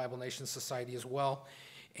published through the Bible Nation Society as well.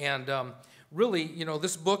 And really, you know,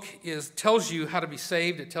 this book tells you how to be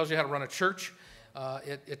saved. It tells you how to run a church.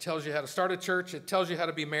 It tells you how to start a church. It tells you how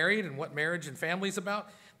to be married and what marriage and family is about.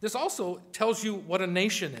 This also tells you what a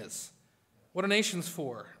nation is, what a nation's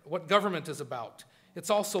for, what government is about. It's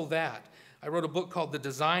also that. I wrote a book called The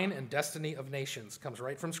Design and Destiny of Nations. It comes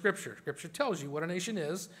right from Scripture. Scripture tells you what a nation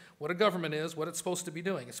is, what a government is, what it's supposed to be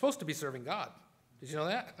doing. It's supposed to be serving God. Did you know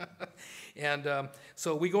that? And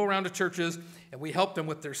so we go around to churches and we help them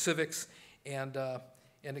with their civics and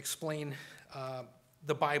explain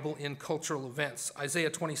the Bible in cultural events. Isaiah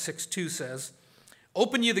 26:2 says,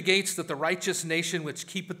 "Open ye the gates that the righteous nation which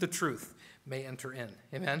keepeth the truth may enter in."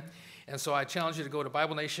 Amen? And so I challenge you to go to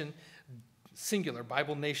Bible Nation Singular,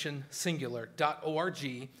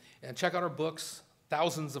 BibleNationSingular.org, and check out our books,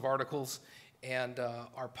 thousands of articles, and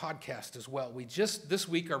our podcast as well. We just this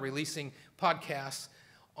week are releasing podcasts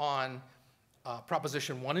on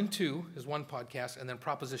Proposition 1 and 2 is one podcast, and then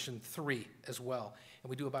Proposition 3 as well. And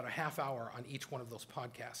we do about a half hour on each one of those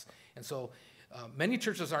podcasts. And so many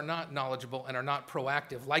churches are not knowledgeable and are not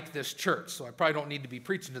proactive like this church. So I probably don't need to be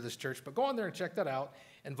preaching to this church, but go on there and check that out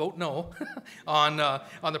and vote no on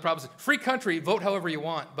the proposition. Free country, vote however you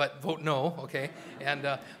want, but vote no, okay, and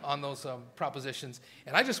on those propositions.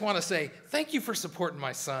 And I just want to say thank you for supporting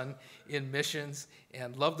my son in missions,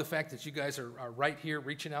 and love the fact that you guys are right here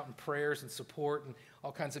reaching out in prayers and support, and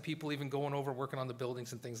all kinds of people even going over working on the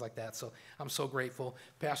buildings and things like that. So I'm so grateful.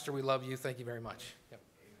 Pastor, we love you. Thank you very much. Yep.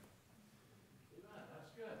 That's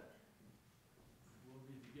good. We'll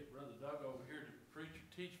need to get Brother Doug over here to preach or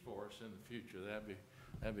teach for us in the future.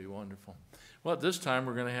 That'd be wonderful. Well, at this time,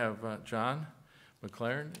 we're going to have John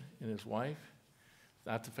McLaren and his wife.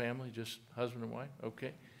 Not the family, just husband and wife.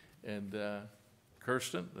 Okay. And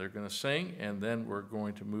Kirsten, they're going to sing, and then we're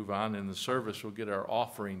going to move on in the service. We'll get our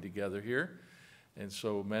offering together here. And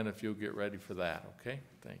so, men, if you'll get ready for that, okay?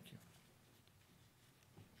 Thank you.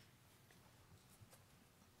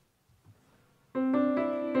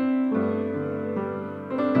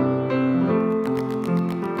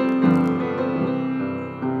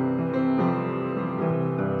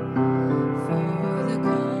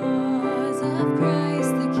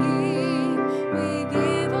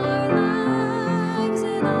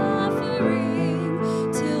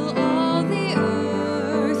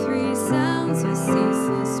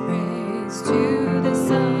 Ceaseless praise to the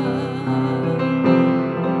Son.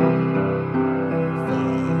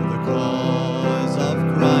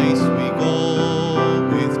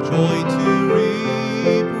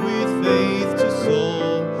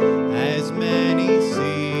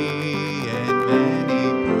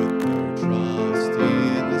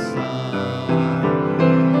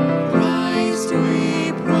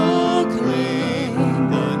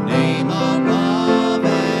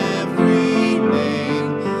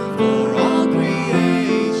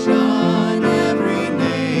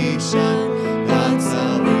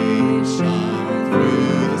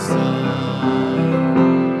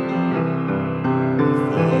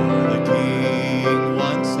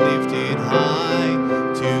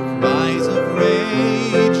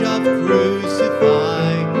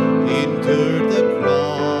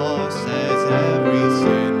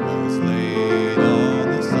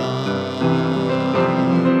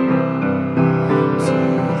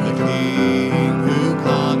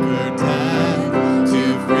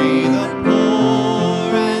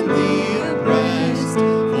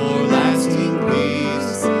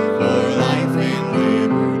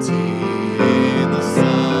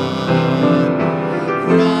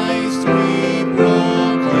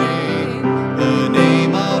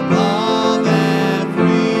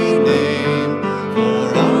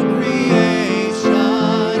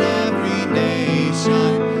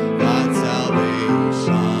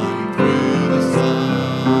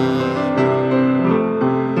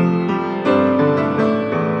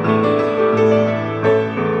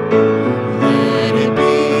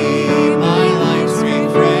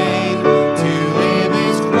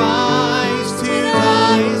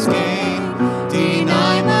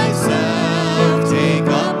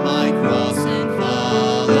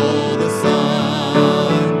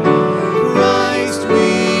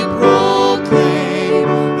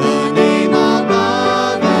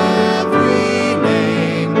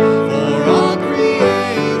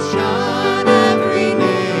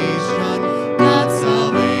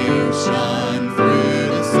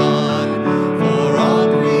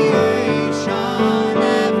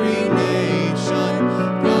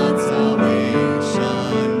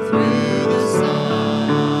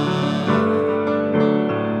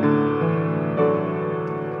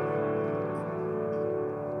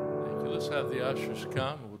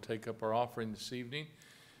 come, we'll take up our offering this evening.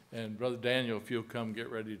 And Brother Daniel, if you'll come get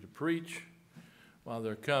ready to preach while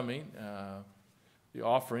they're coming. The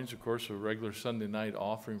offerings, of course, are a regular Sunday night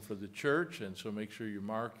offering for the church, and so make sure you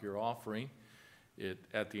mark your offering.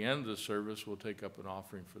 At the end of the service, we'll take up an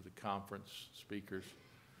offering for the conference speakers.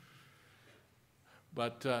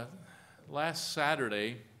 But last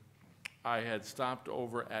Saturday, I had stopped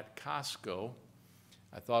over at Costco.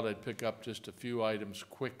 I thought I'd pick up just a few items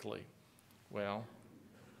quickly. Well,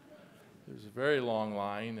 there's a very long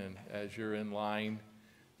line, and as you're in line,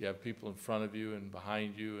 you have people in front of you and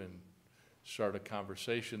behind you and start a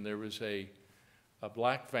conversation. There was a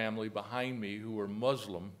black family behind me who were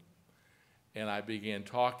Muslim, and I began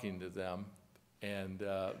talking to them, and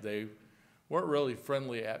they weren't really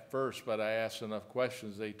friendly at first, but I asked enough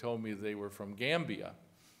questions. They told me they were from Gambia,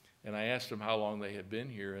 and I asked them how long they had been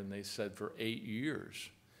here, and they said for 8 years.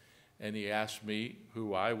 And he asked me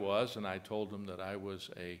who I was, and I told him that I was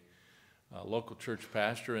a local church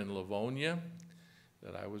pastor in Livonia,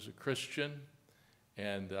 that I was a Christian,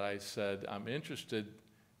 and I said, I'm interested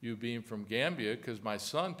you being from Gambia because my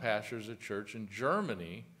son pastors a church in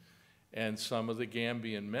Germany, and some of the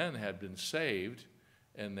Gambian men had been saved,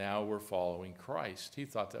 and now we're following Christ. He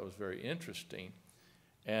thought that was very interesting.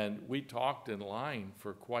 And we talked in line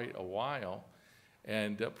for quite a while.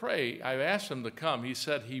 And I asked him to come. He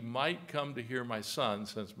said he might come to hear my son,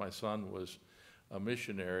 since my son was a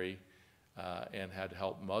missionary and had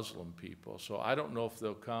helped Muslim people. So I don't know if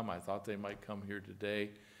they'll come. I thought they might come here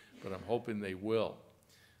today, but I'm hoping they will.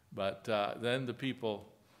 But then the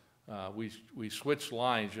people, we switched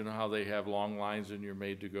lines. You know how they have long lines and you're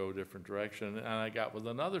made to go a different direction. And I got with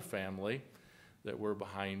another family that were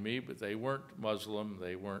behind me, but they weren't Muslim.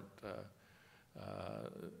 They weren't,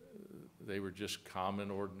 they were just common,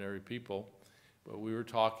 ordinary people. But we were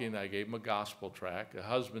talking. I gave him a gospel tract. The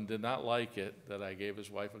husband did not like it that I gave his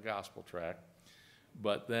wife a gospel tract.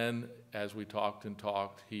 But then as we talked and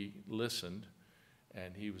talked, he listened,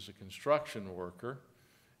 and he was a construction worker,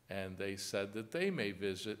 and they said that they may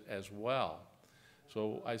visit as well.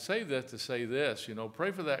 So I say that to say this,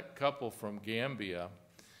 pray for that couple from Gambia.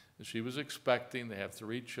 She was expecting. They have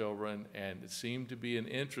 3 children, and it seemed to be an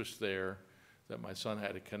interest there that my son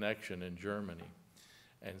had a connection in Germany.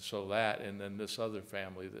 And so that, and then this other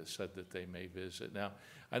family that said that they may visit. Now,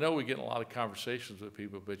 I know we get in a lot of conversations with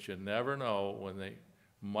people, but you never know when they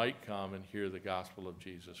might come and hear the gospel of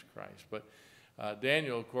Jesus Christ. But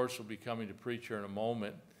Daniel, of course, will be coming to preach here in a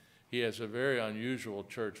moment. He has a very unusual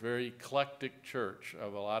church, very eclectic church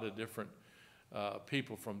of a lot of different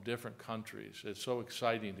people from different countries. It's so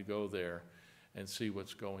exciting to go there and see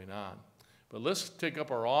what's going on. But let's take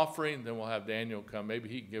up our offering, then we'll have Daniel come. Maybe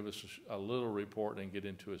he can give us a little report and get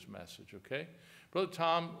into his message, okay? Brother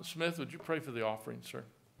Tom Smith, would you pray for the offering, sir?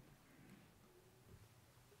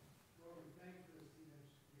 Lord, we thank you for this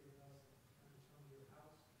evening you've given us and come to your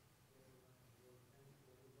house. Lord, thank you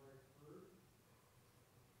for what we've already heard.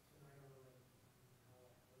 Tonight, Lord,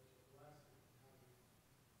 how it's a blessing, how you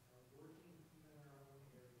are working even in our own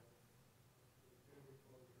area. It's very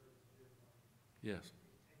before we heard the good one. Yes.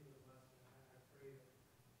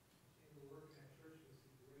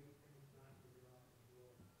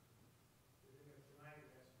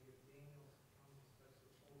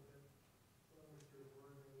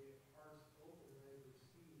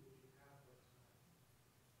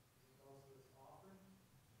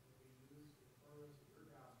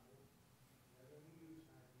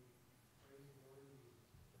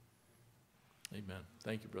 Amen.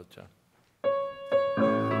 Thank you, Brother John.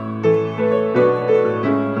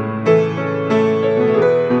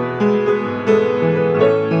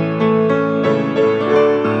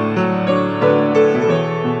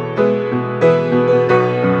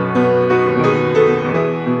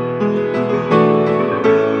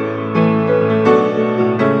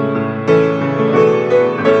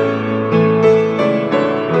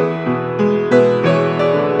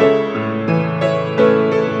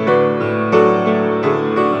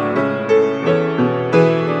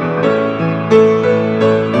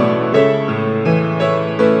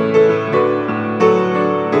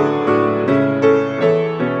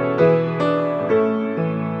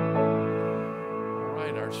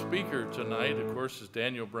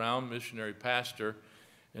 Missionary pastor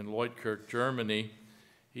in Leutkirch, Germany.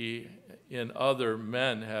 He and other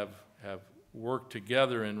men have worked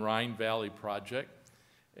together in Rhine Valley Project,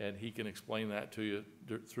 and he can explain that to you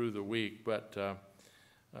through the week. But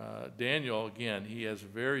Daniel, again, he has a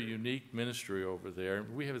very unique ministry over there.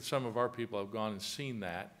 We have some of our people have gone and seen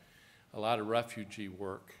that, a lot of refugee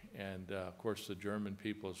work, and of course the German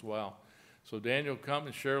people as well. So Daniel, come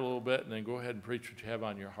and share a little bit, and then go ahead and preach what you have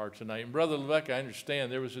on your heart tonight. And Brother Levesque, I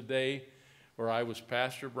understand there was a day where I was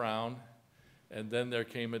Pastor Brown, and then there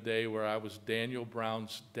came a day where I was Daniel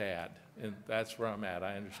Brown's dad, and that's where I'm at.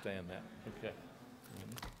 I understand that. Okay.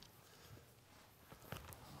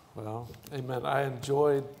 Well, amen. I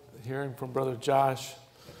enjoyed hearing from Brother Josh,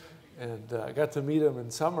 and I got to meet him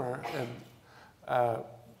in summer, and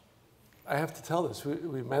I have to tell this.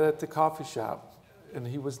 We met at the coffee shop, and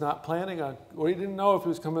he was not planning on, or he didn't know if he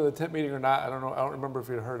was coming to the tent meeting or not. I don't know. I don't remember if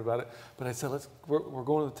he had heard about it. But I said, we're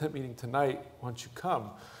going to the tent meeting tonight. Why don't you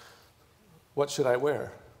come? What should I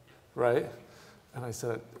wear? Right? And I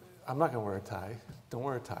said, I'm not going to wear a tie. Don't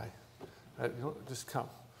wear a tie. Just come.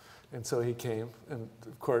 And so he came. And,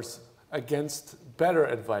 of course, against better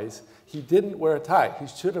advice, he didn't wear a tie. He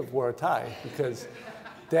should have wore a tie because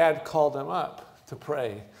Dad called him up to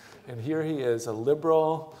pray. And here he is, a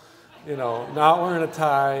liberal, not wearing a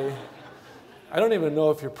tie. I don't even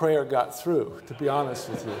know if your prayer got through, to be honest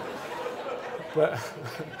with you.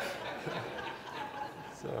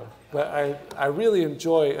 But I really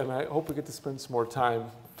enjoy, and I hope we get to spend some more time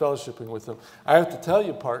fellowshipping with them. I have to tell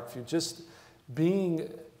you, Parkview, just being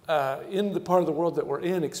in the part of the world that we're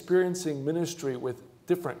in, experiencing ministry with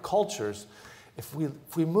different cultures, if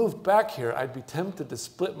we moved back here, I'd be tempted to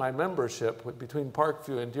split my membership between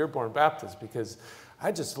Parkview and Dearborn Baptist, because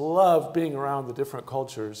I just love being around the different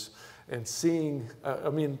cultures and seeing,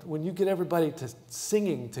 when you get everybody to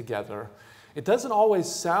singing together, it doesn't always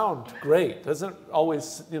sound great. It doesn't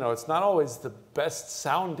always, it's not always the best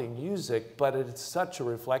sounding music, but it's such a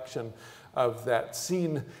reflection of that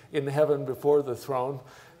scene in heaven before the throne,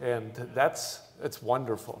 and it's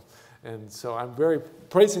wonderful. And so I'm very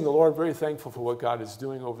praising the Lord, very thankful for what God is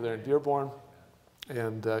doing over there in Dearborn.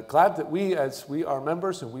 And glad that as we are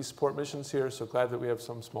members and we support missions here, so glad that we have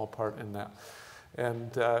some small part in that.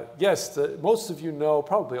 And yes, most of you know,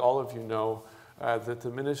 probably all of you know, that the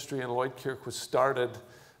ministry in Lloydkirk was started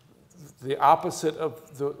the opposite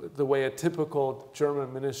of the way a typical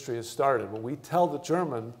German ministry is started. When we tell the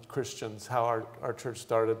German Christians how our church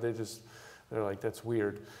started, they're like, that's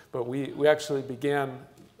weird. But we actually began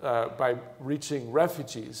by reaching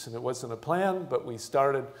refugees, and it wasn't a plan, but we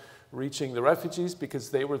started reaching the refugees because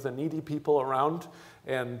they were the needy people around,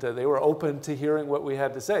 and they were open to hearing what we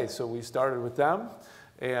had to say. So we started with them,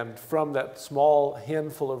 and from that small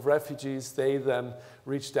handful of refugees, they then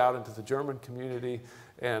reached out into the German community,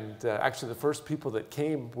 and actually the first people that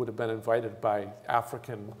came would have been invited by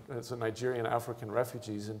Nigerian African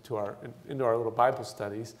refugees into our little Bible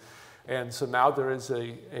studies. And so now there is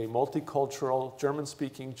a multicultural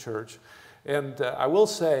German-speaking church. And I will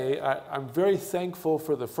say, I'm very thankful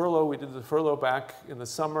for the furlough. We did the furlough back in the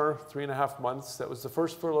summer, 3.5 months. That was the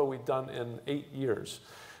first furlough we'd done in 8 years.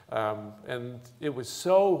 And it was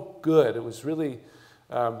so good. It was really,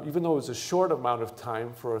 even though it was a short amount of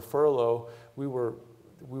time for a furlough, we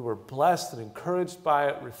were blessed and encouraged by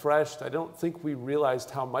it, refreshed. I don't think we realized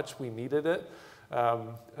how much we needed it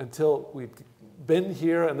until we'd been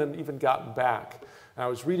here and then even gotten back. And I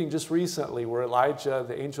was reading just recently where Elijah,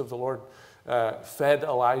 the angel of the Lord, fed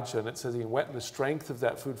Elijah, and it says he went in the strength of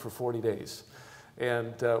that food for 40 days.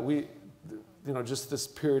 And just this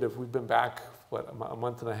period we've been back, a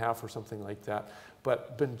month and a half or something like that,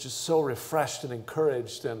 but been just so refreshed and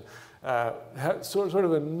encouraged, and sort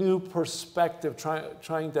of a new perspective,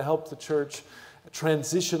 trying to help the church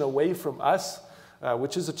transition away from us,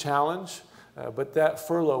 which is a challenge. But that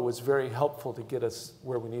furlough was very helpful to get us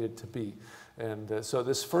where we needed to be. And so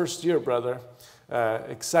this first year, brother,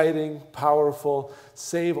 exciting, powerful,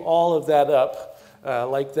 save all of that up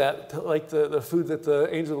like the food that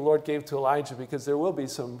the angel of the Lord gave to Elijah, because there will be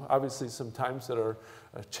obviously some times that are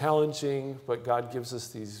challenging, but God gives us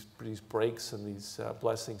these breaks and these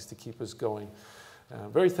blessings to keep us going.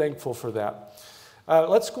 Very thankful for that.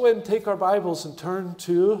 Let's go ahead and take our Bibles and turn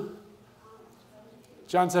to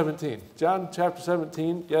John 17. John chapter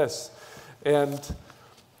 17, yes. And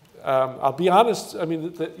I'll be honest,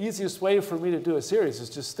 the easiest way for me to do a series is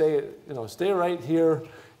just stay right here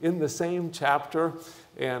in the same chapter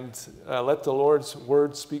and let the Lord's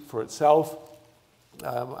word speak for itself.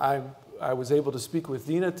 I was able to speak with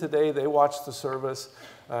Dina today. They watched the service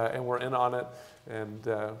and were in on it. And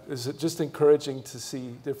it's just encouraging to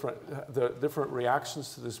see the different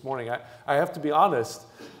reactions to this morning. I have to be honest,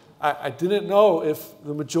 I didn't know if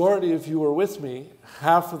the majority of you were with me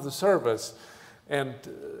half of the service. And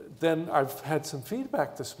then I've had some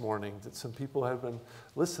feedback this morning that some people have been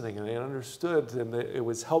listening and they understood, and it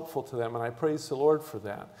was helpful to them, and I praise the Lord for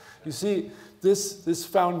that. You see, these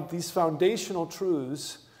foundational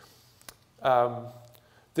truths,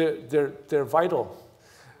 they're vital.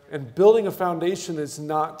 And building a foundation is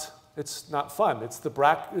not fun. It's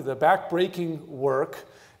the back-breaking work.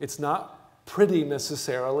 It's not pretty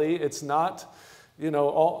necessarily. It's not,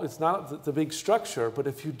 it's not the big structure. But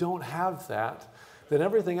if you don't have that, then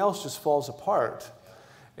everything else just falls apart.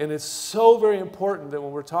 And it's so very important that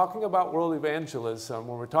when we're talking about world evangelism,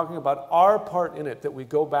 when we're talking about our part in it, that we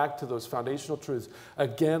go back to those foundational truths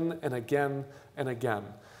again and again and again.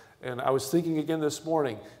 And I was thinking again this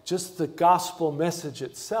morning, just the gospel message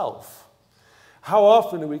itself. How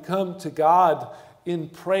often do we come to God in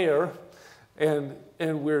prayer and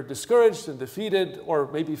we're discouraged and defeated, or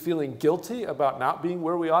maybe feeling guilty about not being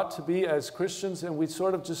where we ought to be as Christians, and we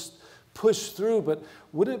sort of just push through? But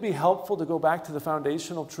wouldn't it be helpful to go back to the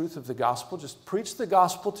foundational truth of the gospel? Just preach the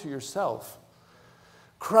gospel to yourself.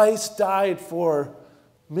 Christ died for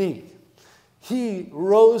me. He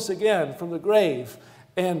rose again from the grave,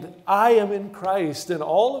 and I am in Christ. And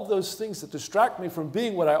all of those things that distract me from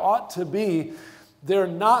being what I ought to be, they're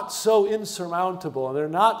not so insurmountable, and they're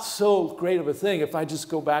not so great of a thing if I just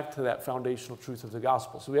go back to that foundational truth of the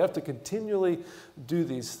gospel. So we have to continually do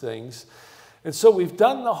these things. And so we've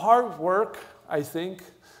done the hard work, I think.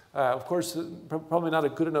 Of course, probably not a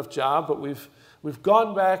good enough job, but we've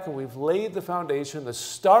gone back and we've laid the foundation, the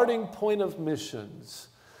starting point of missions.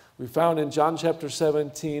 We found in John chapter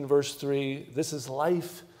 17, verse 3, this is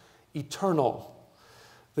life eternal,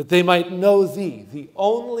 that they might know thee, the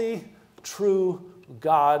only true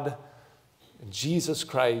God, and Jesus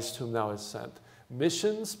Christ, whom thou hast sent.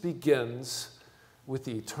 Missions begins with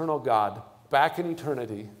the eternal God back in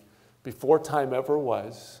eternity, before time ever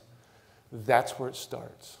was. That's where it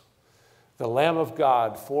starts. The Lamb of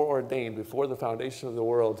God, foreordained before the foundation of the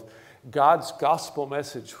world. God's gospel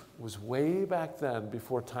message was way back then,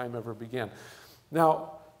 before time ever began.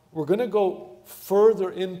 Now, we're going to go further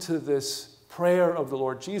into this prayer of the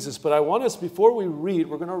Lord Jesus, but I want us, before we read,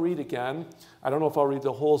 we're going to read again. I don't know if I'll read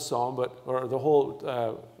the whole psalm, or the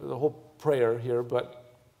whole prayer here, but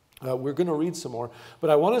we're going to read some more. But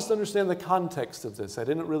I want us to understand the context of this. I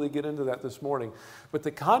didn't really get into that this morning, but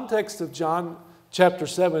the context of John chapter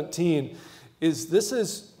 17 is, this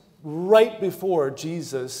is right before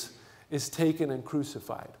Jesus is taken and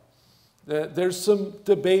crucified. There's some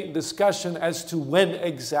debate and discussion as to when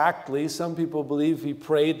exactly. Some people believe he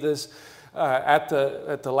prayed this at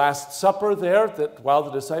the Last Supper there, that while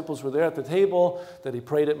the disciples were there at the table, that he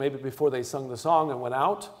prayed it maybe before they sung the song and went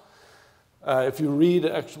out. If you read,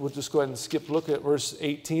 actually, we'll just go ahead and look at verse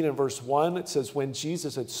 18 and verse 1. It says, when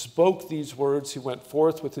Jesus had spoke these words, he went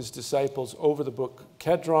forth with his disciples over the brook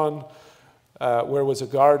Kedron, where was a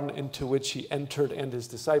garden, into which he entered, and his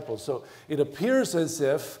disciples. So it appears as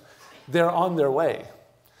if they're on their way.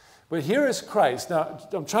 But here is Christ. Now,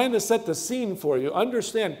 I'm trying to set the scene for you.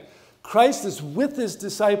 Understand, Christ is with his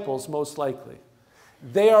disciples, most likely.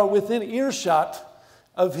 They are within earshot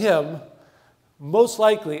of him, most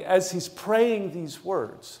likely, as he's praying these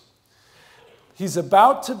words. He's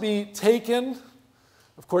about to be taken.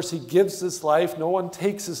 Of course, he gives his life. No one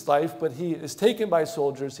takes his life, but he is taken by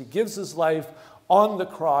soldiers. He gives his life on the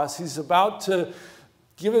cross. He's about to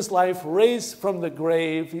give his life, raised from the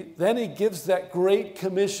grave. Then he gives that great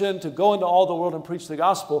commission to go into all the world and preach the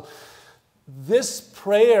gospel. This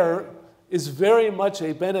prayer is very much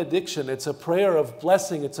a benediction. It's a prayer of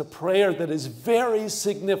blessing. It's a prayer that is very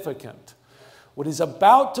significant. What he's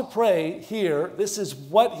about to pray here, this is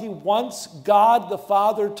what he wants God the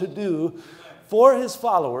Father to do for his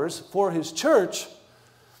followers, for his church,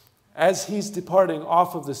 as he's departing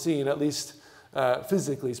off of the scene, at least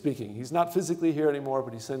physically speaking. He's not physically here anymore,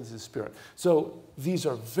 but he sends his Spirit. So these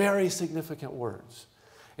are very significant words.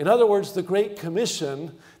 In other words, the Great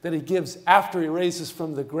Commission that he gives after he raises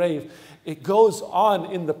from the grave, it goes on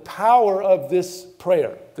in the power of this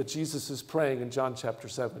prayer that Jesus is praying in John chapter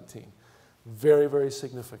 17. Very, very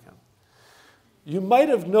significant. You might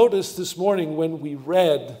have noticed this morning when we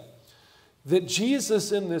read that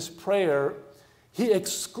Jesus in this prayer, he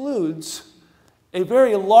excludes a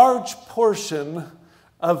very large portion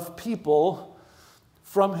of people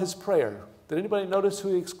from his prayer. Did anybody notice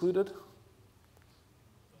who he excluded?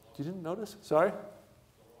 You didn't notice? Sorry?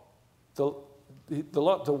 The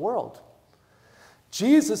world.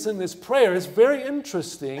 Jesus in this prayer is very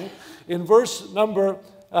interesting. In verse number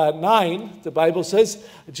 9, the Bible says,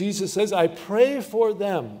 Jesus says, I pray for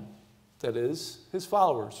them, that is, his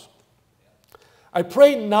followers. I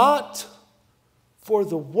pray not for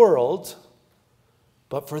the world,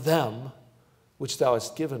 but for them which thou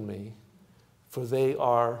hast given me, for they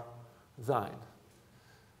are thine.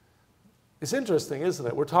 It's interesting, isn't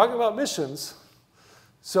it? We're talking about missions,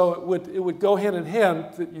 so it would go hand in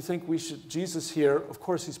hand that you think we should, Jesus here, of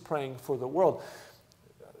course he's praying for the world.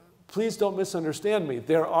 please don't misunderstand me.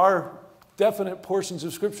 There are definite portions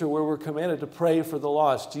of Scripture where we're commanded to pray for the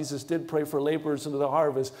lost. Jesus did pray for laborers into the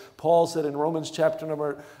harvest. Paul said in Romans chapter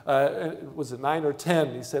number, was it 9 or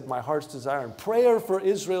 10? He said, my heart's desire and prayer for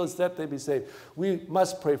Israel is that they be saved. We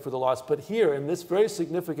must pray for the lost. But here, in this very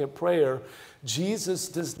significant prayer, Jesus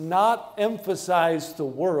does not emphasize the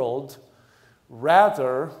world.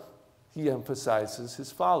 Rather, he emphasizes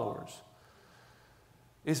his followers.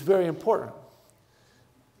 It's very important.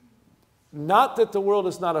 Not that the world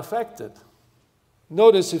is not affected.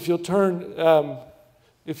 Notice if you'll turn,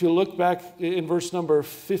 if you look back in verse number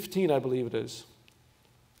 15, I believe it is.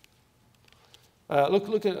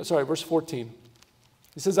 Look at, verse 14.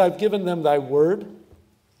 He says, I've given them thy word,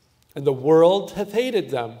 and the world hath hated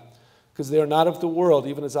them, because they are not of the world,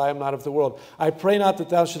 even as I am not of the world. I pray not that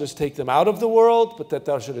thou shouldest take them out of the world, but that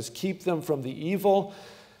thou shouldest keep them from the evil.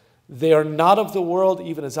 They are not of the world,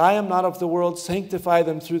 even as I am not of the world. Sanctify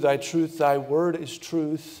them through thy truth. Thy word is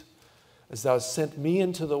truth. As thou hast sent me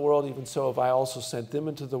into the world, even so have I also sent them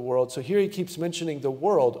into the world. So here he keeps mentioning the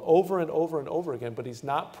world over and over and over again, but he's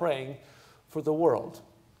not praying for the world.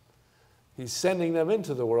 He's sending them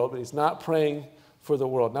into the world, but he's not praying for the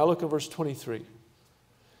world. Now look at verse 23.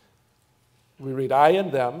 We read, I and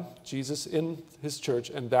them, Jesus in his church,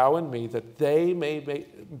 and thou and me, that they may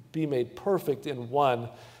be made perfect in one,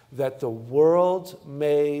 that the world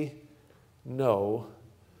may know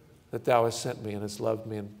that thou hast sent me and hast loved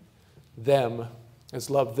me, and them has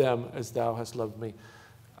loved them as thou hast loved me.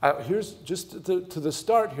 Here's just to the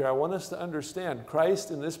start here, I want us to understand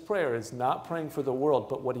Christ in this prayer is not praying for the world,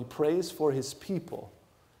 but what he prays for his people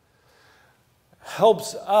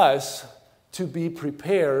helps us to be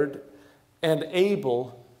prepared and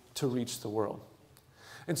able to reach the world.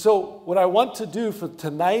 And so what I want to do for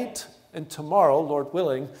tonight and tomorrow, Lord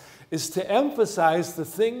willing, is to emphasize the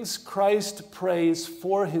things Christ prays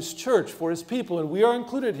for his church, for his people. And we are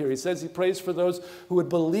included here. He says he prays for those who would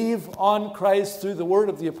believe on Christ through the word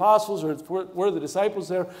of the apostles or the word of the disciples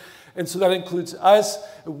there. And so that includes us.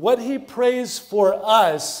 What he prays for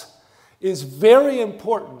us is very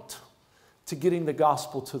important to getting the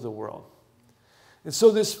gospel to the world. And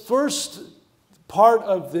so this first part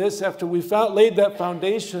of this, after we laid that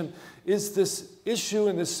foundation, is this issue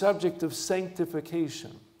and this subject of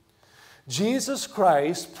sanctification. Jesus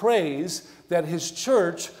Christ prays that his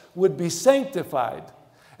church would be sanctified.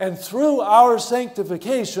 And through our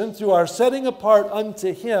sanctification, through our setting apart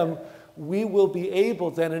unto him, we will be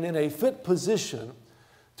able then and in a fit position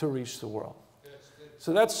to reach the world.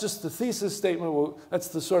 So that's just the thesis statement. That's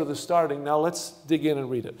the sort of the starting. Now let's dig in and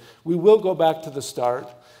read it. We will go back to the start.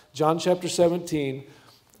 John chapter 17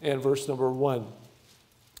 and verse number 1.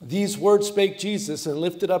 These words spake Jesus and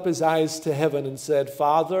lifted up his eyes to heaven and said,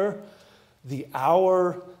 Father, the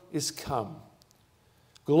hour is come.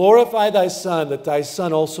 Glorify thy Son, that thy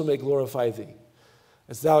Son also may glorify thee.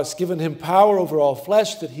 As thou hast given him power over all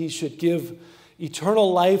flesh, that he should give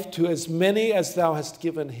eternal life to as many as thou hast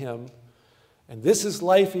given him. And this is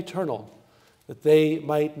life eternal, that they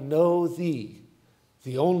might know thee,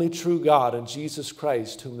 the only true God, and Jesus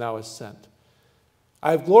Christ, whom thou hast sent.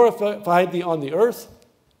 I have glorified thee on the earth.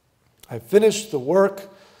 I have finished the work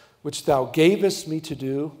which thou gavest me to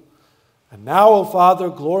do. And now, O Father,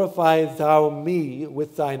 glorify thou me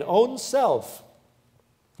with thine own self,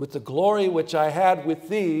 with the glory which I had with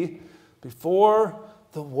thee before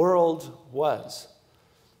the world was.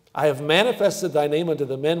 I have manifested thy name unto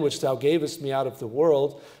the men which thou gavest me out of the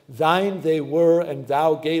world. Thine they were, and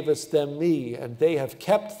thou gavest them me, and they have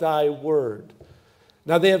kept thy word.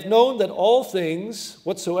 Now they have known that all things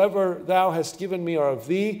whatsoever thou hast given me are of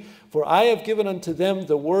thee, for I have given unto them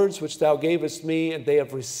the words which thou gavest me, and they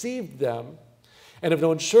have received them, and have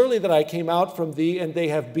known surely that I came out from thee, and they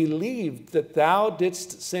have believed that thou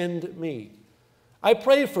didst send me. I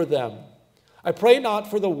pray for them. I pray not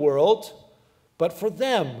for the world, but for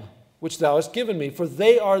them which thou hast given me, for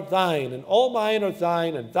they are thine, and all mine are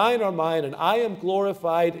thine, and thine are mine, and I am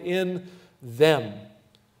glorified in them.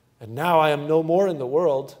 And now I am no more in the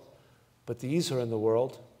world, but these are in the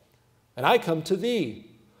world, and I come to thee.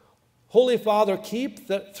 Holy Father, keep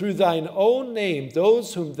through thine own name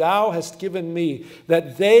those whom thou hast given me,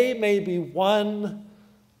 that they may be one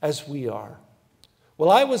as we are.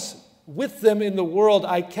 While I was with them in the world,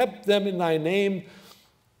 I kept them in thy name.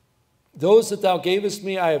 Those that thou gavest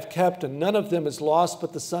me I have kept, and none of them is lost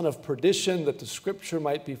but the son of perdition, that the scripture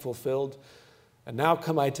might be fulfilled. And now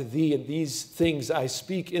come I to thee, and these things I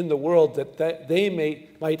speak in the world, that they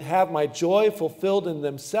might have my joy fulfilled in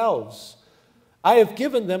themselves. I have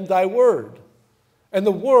given them thy word, And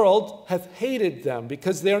the world hath hated them,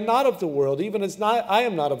 because they are not of the world, even as I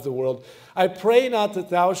am not of the world. I pray not that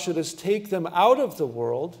thou shouldest take them out of the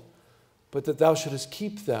world, but that thou shouldest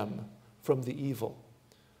keep them from the evil.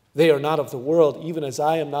 They are not of the world, even as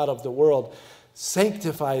I am not of the world.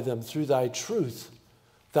 Sanctify them through thy truth.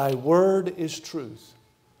 Thy word is truth.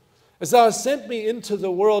 As thou hast sent me into the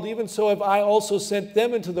world, even so have I also sent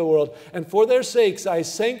them into the world. And for their sakes I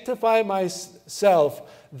sanctify myself,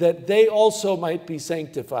 that they also might be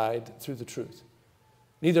sanctified through the truth.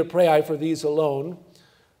 Neither pray I for these alone,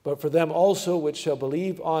 but for them also which shall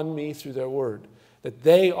believe on me through their word, that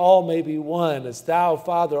they all may be one, as thou,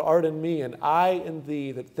 Father, art in me, and I in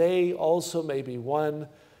thee, that they also may be one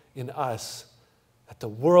in us, that the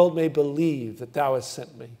world may believe that thou hast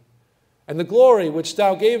sent me. And the glory which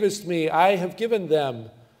thou gavest me, I have given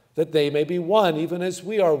them, that they may be one, even as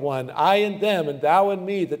we are one, I in them, and thou in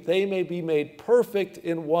me, that they may be made perfect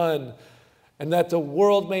in one, and that the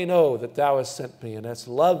world may know that thou hast sent me, and hast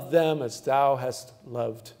loved them as thou hast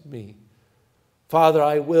loved me. Father,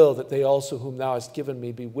 I will that they also whom thou hast given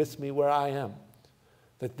me be with me where I am,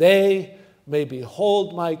 that they may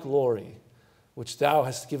behold my glory, which thou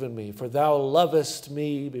hast given me. For thou lovest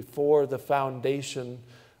me before the foundation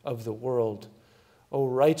of the world. O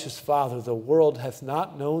righteous Father, the world hath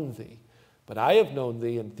not known thee, but I have known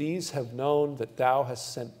thee, and these have known that thou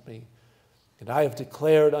hast sent me. And I have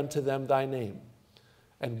declared unto them thy name,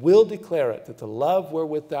 and will declare it, that the love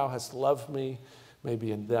wherewith thou hast loved me may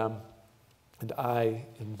be in them, and I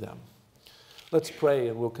in them. Let's pray,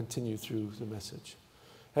 and we'll continue through the message.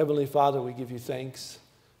 Heavenly Father, we give you thanks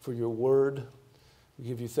for your word. We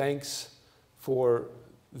give you thanks for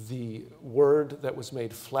the word that was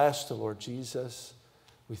made flesh, the Lord Jesus.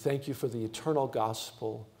 We thank you for the eternal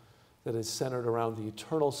gospel that is centered around the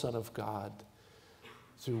eternal Son of God,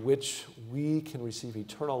 through which we can receive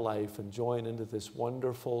eternal life and join into this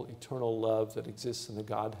wonderful eternal love that exists in the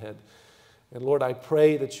Godhead. And Lord, I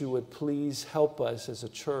pray that you would please help us as a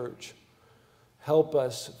church. Help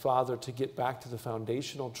us, Father, to get back to the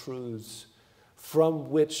foundational truths from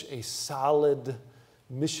which a solid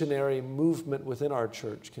missionary movement within our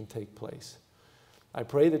church can take place. I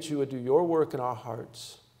pray that you would do your work in our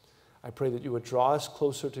hearts. I pray that you would draw us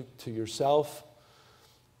closer to yourself.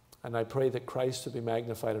 And I pray that Christ would be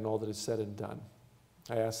magnified in all that is said and done.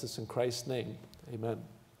 I ask this in Christ's name. Amen.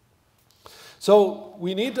 So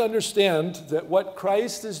we need to understand that what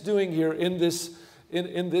Christ is doing here in this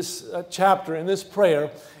chapter, in this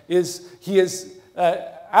prayer, is he is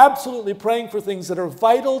absolutely praying for things that are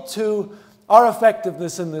vital to our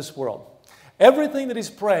effectiveness in this world. Everything that he's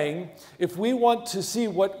praying, if we want to see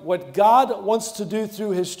what God wants to do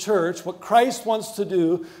through his church, what Christ wants to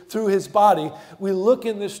do through his body, we look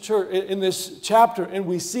in this chapter and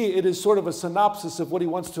we see it is sort of a synopsis of what he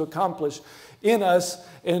wants to accomplish in us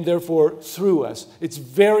and therefore through us. It's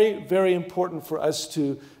very, very important for us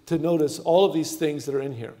to notice all of these things that are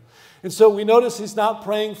in here. And so we notice he's not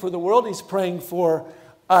praying for the world, he's praying for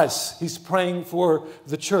us. He's praying for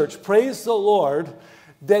the church. Praise the Lord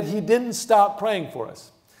that he didn't stop praying for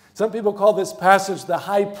us. Some people call this passage the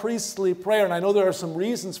high priestly prayer, and I know there are some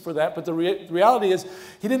reasons for that, but the reality is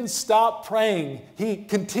he didn't stop praying. He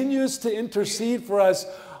continues to intercede for us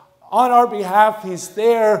on our behalf. He's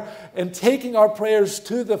there and taking our prayers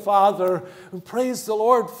to the Father. And praise the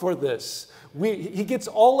Lord for this. He gets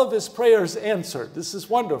all of his prayers answered. This is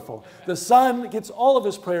wonderful. The Son gets all of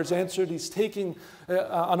his prayers answered. He's taking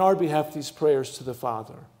on our behalf these prayers to the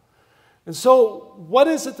Father. And so what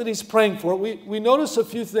is it that he's praying for? We notice a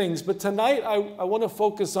few things, but tonight I want to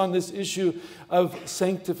focus on this issue of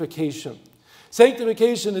sanctification.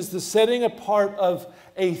 Sanctification is the setting apart of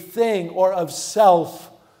a thing or of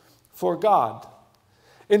self for God.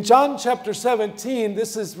 In John chapter 17,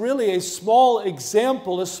 this is really a small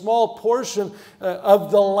example, a small portion of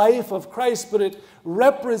the life of Christ, but it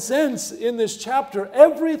represents in this chapter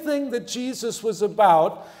everything that Jesus was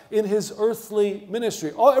about in his earthly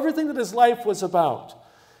ministry. Everything that his life was about.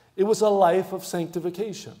 It was a life of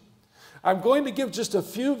sanctification. I'm going to give just a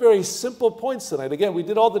few very simple points tonight. Again, we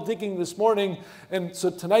did all the digging this morning, and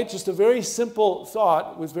so tonight just a very simple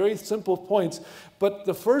thought with very simple points. But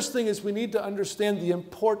the first thing is we need to understand the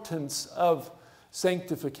importance of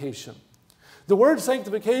sanctification. The word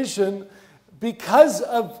sanctification, because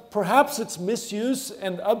of perhaps its misuse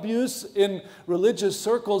and abuse in religious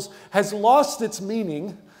circles, has lost its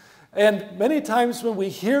meaning. And many times when we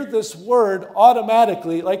hear this word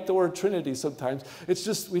automatically, like the word Trinity sometimes, it's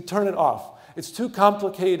just, we turn it off. It's too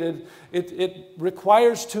complicated. It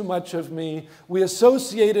requires too much of me. We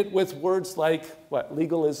associate it with words like,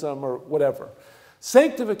 legalism or whatever.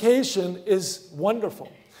 Sanctification is wonderful.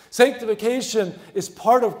 Sanctification is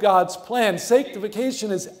part of God's plan.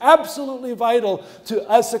 Sanctification is absolutely vital to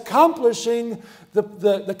us accomplishing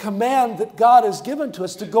the command that God has given to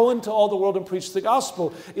us to go into all the world and preach the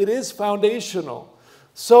gospel. It is foundational.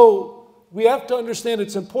 So we have to understand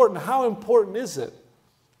it's important. How important is it?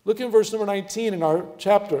 Look in verse number 19 in our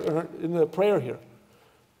chapter, in the prayer here.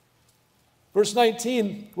 Verse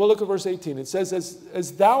 19, well, look at verse 18. It says,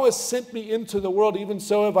 as thou hast sent me into the world, even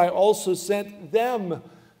so have I also sent them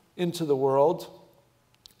into the world.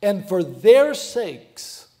 And for their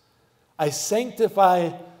sakes I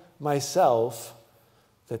sanctify myself,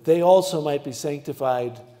 that they also might be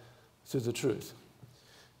sanctified through the truth.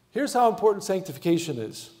 Here's how important sanctification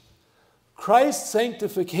is. Christ's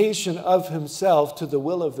sanctification of himself to the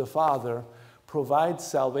will of the Father provides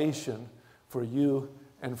salvation for you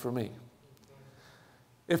and for me.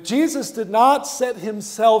 If Jesus did not set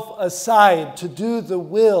himself aside to do the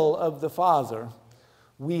will of the Father,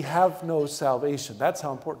 we have no salvation. That's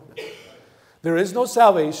how important it is. There is no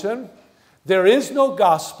salvation. There is no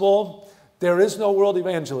gospel. There is no world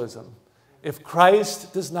evangelism if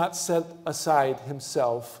Christ does not set aside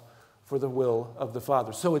himself for the will of the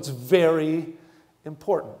Father. So it's very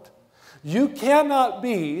important. You cannot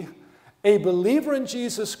be a believer in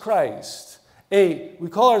Jesus Christ. We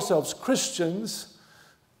call ourselves Christians.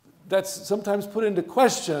 That's sometimes put into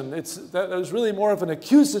question. That was really more of an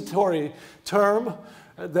accusatory term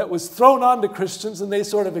that was thrown onto Christians, and they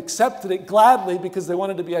sort of accepted it gladly because they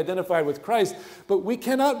wanted to be identified with Christ. But we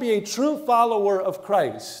cannot be a true follower of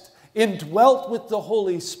Christ, indwelt with the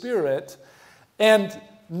Holy Spirit, and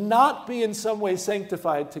not be in some way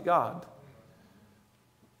sanctified to God.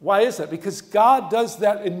 Why is that? Because God does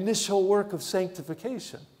that initial work of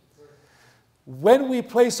sanctification. When we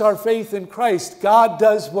place our faith in Christ, God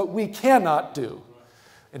does what we cannot do.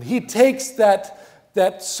 And he takes that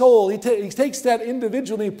soul, he takes that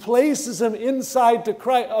individual, and he places him inside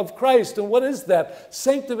of Christ. And what is that?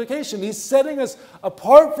 Sanctification. He's setting us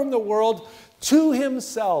apart from the world to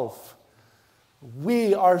himself.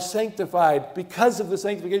 We are sanctified because of the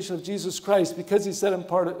sanctification of Jesus Christ, because he set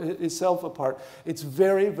himself apart. It's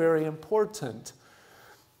very, very important.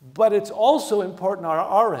 But it's also important on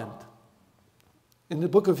our end. In the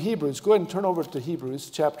book of Hebrews, go ahead and turn over to Hebrews,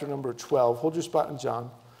 chapter number 12. Hold your spot in John.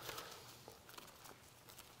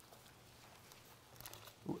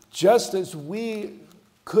 Just as we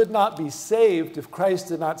could not be saved if Christ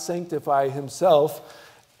did not sanctify himself,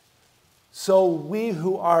 so we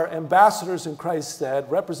who are ambassadors in Christ's stead,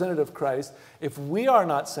 representative of Christ, if we are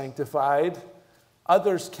not sanctified,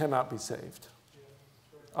 others cannot be saved.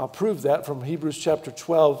 I'll prove that from Hebrews chapter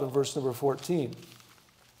 12 and verse number 14.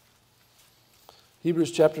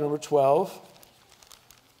 Hebrews chapter number 12.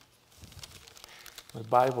 My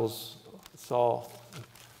Bible's, it's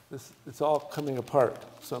all coming apart,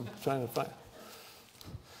 so I'm trying to find.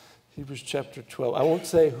 Hebrews chapter 12. I won't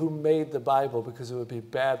say who made the Bible because it would be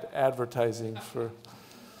bad advertising for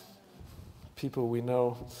people we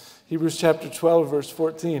know. Hebrews chapter 12, verse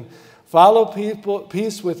 14. Follow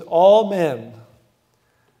peace with all men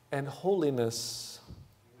and holiness,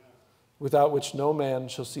 without which no man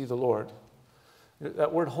shall see the Lord.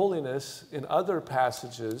 That word holiness in other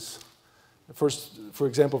passages, for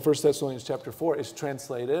example, 1 Thessalonians chapter 4, is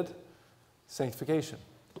translated sanctification.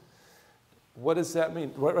 What does that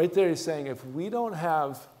mean? Right there he's saying if we don't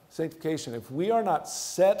have sanctification, if we are not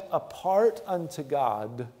set apart unto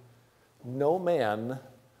God, no man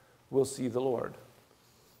will see the Lord.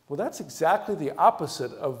 Well, that's exactly the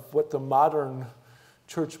opposite of what the modern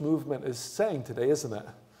church movement is saying today, isn't it?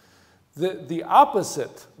 The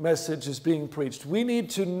opposite message is being preached. We need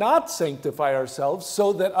to not sanctify ourselves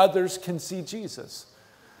so that others can see Jesus.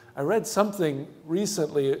 I read something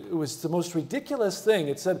recently. It was the most ridiculous thing.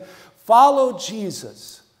 It said, follow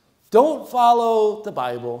Jesus. Don't follow the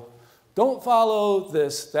Bible. Don't follow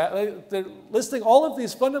this, that. They're listing all of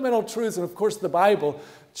these fundamental truths, and of course the Bible.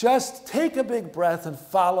 Just take a big breath and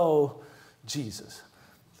follow Jesus.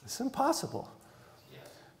 It's impossible.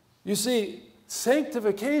 You see,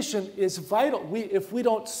 sanctification is vital. If we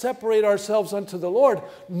don't separate ourselves unto the Lord,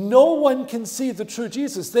 no one can see the true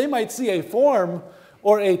Jesus. They might see a form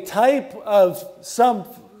or a type of some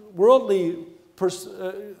worldly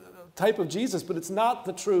type of Jesus, but it's not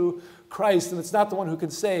the true Christ, and it's not the one who can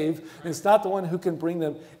save, and it's not the one who can bring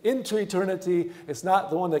them into eternity. It's not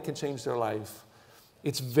the one that can change their life.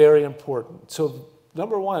 It's very important. So,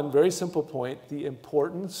 number one, very simple point, the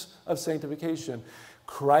importance of sanctification.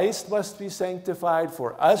 Christ must be sanctified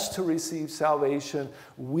for us to receive salvation.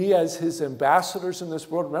 We as his ambassadors in this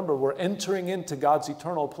world, remember, we're entering into God's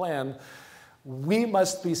eternal plan. We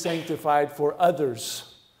must be sanctified for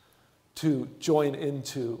others to join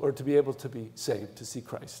into or to be able to be saved, to see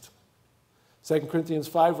Christ. 2 Corinthians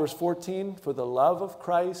 5, verse 14, for the love of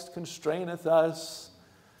Christ constraineth us,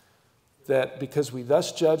 that because we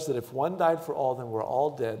thus judge that if one died for all, then we're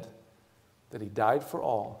all dead, that he died for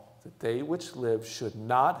all, that they which live should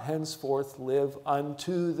not henceforth live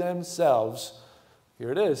unto themselves,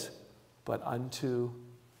 here it is, but unto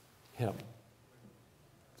him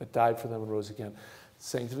that died for them and rose again.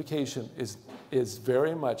 Sanctification is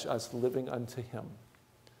very much us living unto him.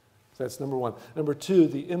 So that's number one. Number two,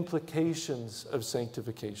 the implications of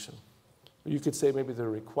sanctification. You could say maybe the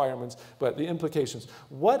requirements, but the implications.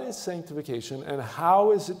 What is sanctification and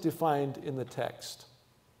how is it defined in the text?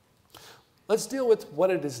 Let's deal with what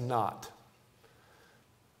it is not.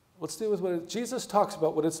 Let's deal with what Jesus talks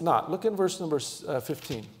about what it's not. Look in verse number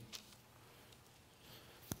 15.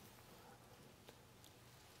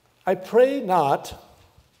 I pray not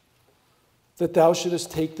that thou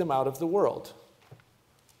shouldest take them out of the world,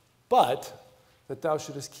 but that thou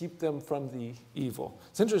shouldest keep them from the evil.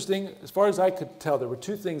 It's interesting, as far as I could tell, there were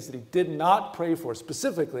two things that he did not pray for.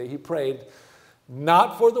 Specifically, he prayed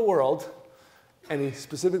not for the world, and he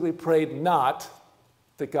specifically prayed not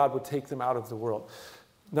that God would take them out of the world.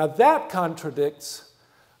 Now that contradicts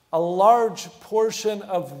a large portion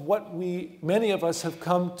of what many of us have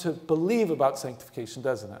come to believe about sanctification,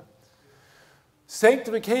 doesn't it?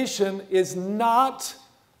 Sanctification is not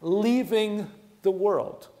leaving the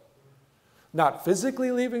world. Not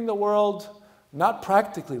physically leaving the world, not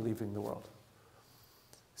practically leaving the world.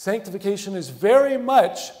 Sanctification is very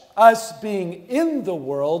much us being in the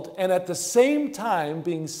world and at the same time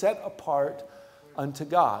being set apart unto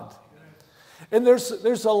God. And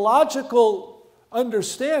there's a logical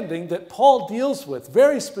understanding that Paul deals with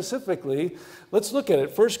very specifically. Let's look at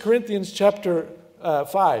it. 1 Corinthians chapter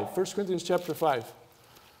 5. 1 Corinthians chapter 5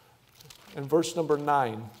 and verse number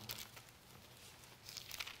 9.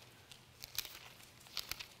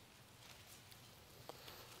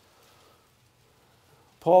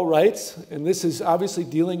 Paul writes, and this is obviously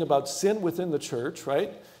dealing about sin within the church,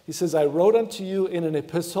 right? He says, I wrote unto you in an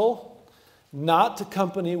epistle not to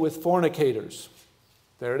company with fornicators.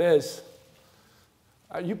 There it is.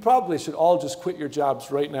 You probably should all just quit your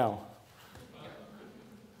jobs right now.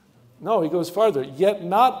 No, he goes farther. Yet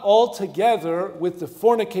not altogether with the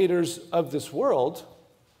fornicators of this world,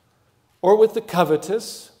 or with the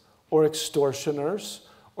covetous, or extortioners,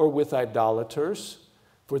 or with idolaters,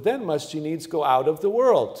 for then must ye needs go out of the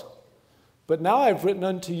world. But now I have written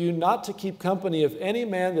unto you not to keep company of any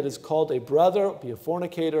man that is called a brother, be a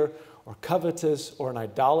fornicator, or covetous, or an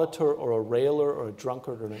idolater, or a railer, or a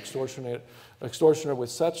drunkard, or an extortioner with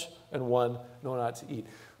such an one know not to eat.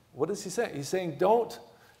 What is he saying? He's saying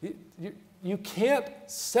you can't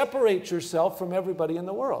separate yourself from everybody in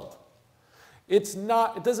the world. It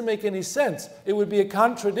doesn't make any sense. It would be a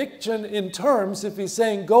contradiction in terms if he's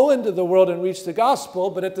saying go into the world and reach the gospel,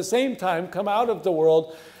 but at the same time come out of the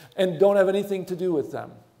world and don't have anything to do with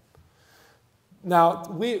them. Now,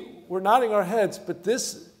 we're nodding our heads, but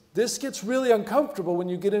this gets really uncomfortable when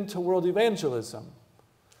you get into world evangelism.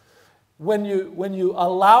 When you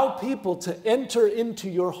allow people to enter into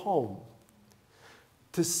your home,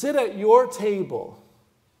 to sit at your table,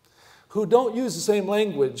 who don't use the same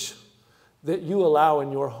language that you allow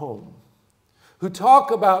in your home, who talk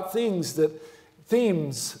about themes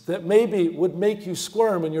that maybe would make you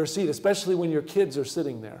squirm in your seat, especially when your kids are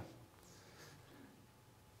sitting there.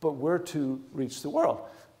 But we're to reach the world,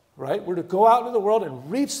 right? We're to go out into the world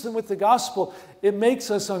and reach them with the gospel. It makes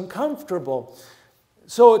us uncomfortable.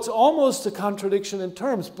 So it's almost a contradiction in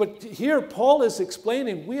terms. But here Paul is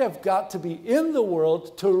explaining we have got to be in the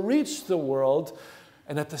world to reach the world,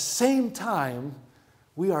 and at the same time,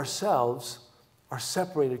 we ourselves are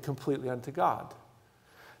separated completely unto God.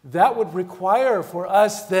 That would require for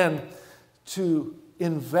us then to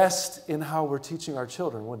invest in how we're teaching our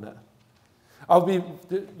children, wouldn't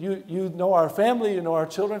it? You know our family, you know our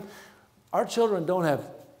children. Our children don't have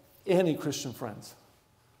any Christian friends.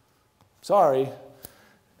 Sorry.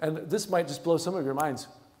 And this might just blow some of your minds.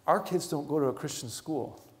 Our kids don't go to a Christian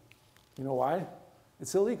school. You know why?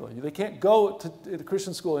 It's illegal. They can't go to a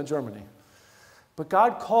Christian school in Germany. But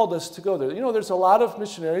God called us to go there. You know, there's a lot of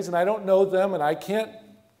missionaries, and I don't know them, and I can't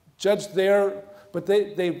judge but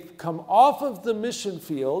they've come off of the mission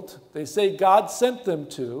field. They say God sent them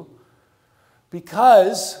to,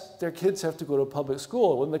 because their kids have to go to public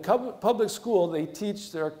school. In the public school, they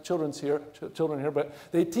teach their children here, but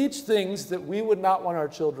they teach things that we would not want our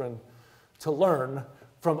children to learn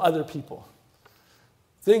from other people.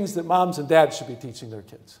 Things that moms and dads should be teaching their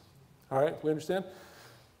kids. All right, we understand?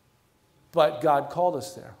 But God called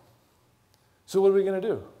us there. So what are we going to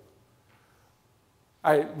do?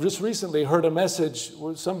 I just recently heard a message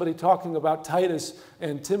with somebody talking about Titus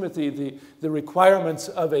and Timothy, the requirements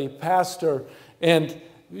of a pastor, and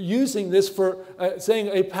using this for saying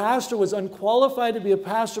a pastor was unqualified to be a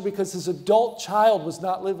pastor because his adult child was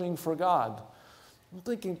not living for God. I'm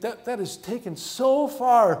thinking that is taken so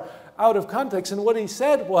far out of context. And what he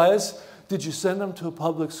said was, did you send them to a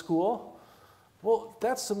public school? Well,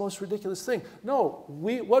 that's the most ridiculous thing. No,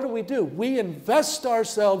 what do? We invest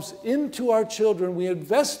ourselves into our children. We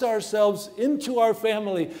invest ourselves into our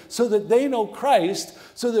family so that they know Christ,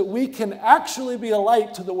 so that we can actually be a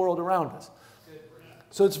light to the world around us.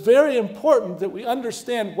 So it's very important that we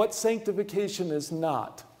understand what sanctification is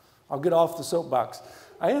not. I'll get off the soapbox.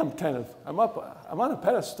 I'm on a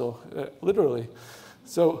pedestal, literally.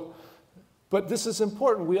 But this is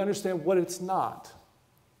important. We understand what it's not.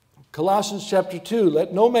 Colossians chapter 2,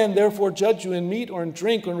 let no man therefore judge you in meat or in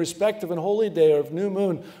drink or in respect of an holy day or of new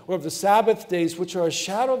moon or of the Sabbath days, which are a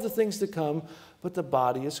shadow of the things to come, but the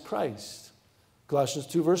body is Christ. Colossians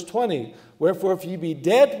 2 verse 20, wherefore if ye be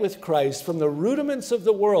dead with Christ from the rudiments of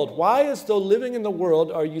the world, why as though living in the world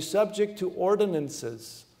are you subject to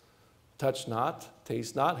ordinances? Touch not,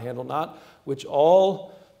 taste not, handle not, which are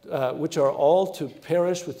all to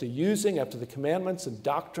perish with the using after the commandments and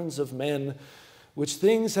doctrines of men, which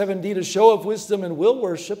things have indeed a show of wisdom and will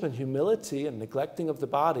worship and humility and neglecting of the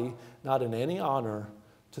body, not in any honor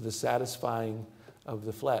to the satisfying of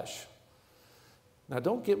the flesh. Now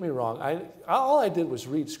don't get me wrong, all I did was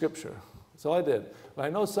read Scripture. That's all I did. But I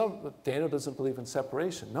know Daniel doesn't believe in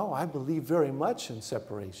separation. No, I believe very much in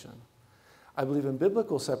separation. I believe in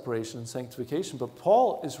biblical separation and sanctification. But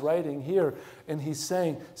Paul is writing here and he's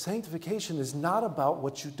saying sanctification is not about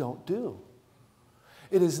what you don't do.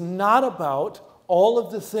 It is not about all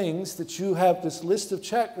of the things that you have this list of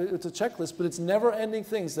it's a checklist, but it's never-ending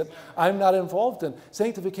things that I'm not involved in.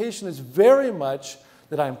 Sanctification is very much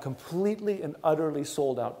that I'm completely and utterly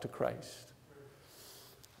sold out to Christ.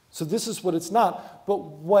 So this is what it's not, but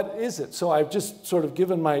what is it? So I've just sort of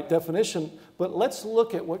given my definition, but let's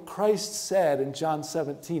look at what Christ said in John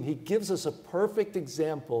 17. He gives us a perfect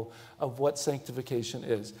example of what sanctification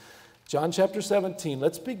is. John chapter 17,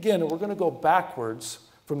 let's begin, and we're going to go backwards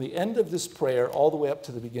from the end of this prayer all the way up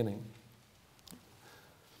to the beginning.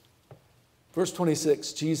 Verse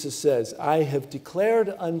 26, Jesus says, I have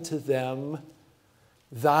declared unto them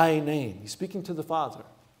thy name. He's speaking to the Father,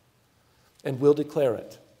 and will declare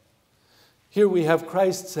it. Here we have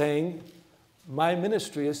Christ saying, my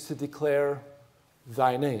ministry is to declare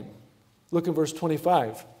thy name. Look at verse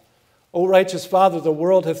 25. O righteous Father, the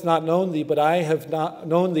world hath not known thee, but I have not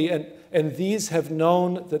known thee, and these have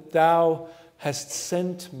known that thou hast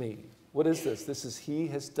sent me. What is this? This is he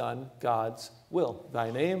has done God's will.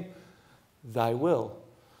 Thy name, thy will.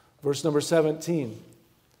 Verse number 17.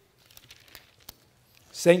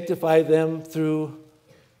 Sanctify them through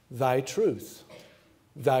thy truth.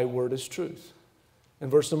 Thy word is truth.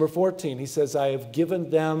 In verse number 14, he says, I have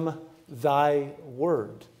given them thy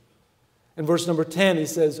word. In verse number 10, he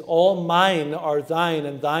says, all mine are thine,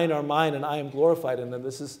 and thine are mine, and I am glorified in them.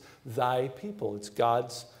 This is thy people. It's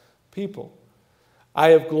God's people.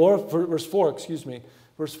 Verse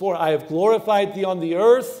 4, I have glorified thee on the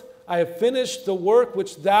earth. I have finished the work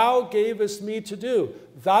which thou gavest me to do.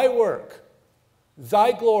 Thy work,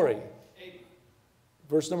 thy glory.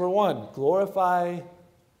 Verse number 1, glorify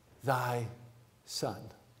thy Son,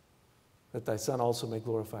 that thy Son also may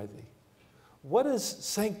glorify thee. What is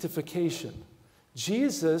sanctification?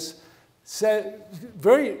 Jesus said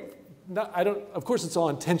of course it's all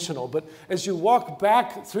intentional, but as you walk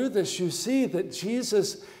back through this, you see that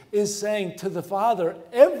Jesus is saying to the Father,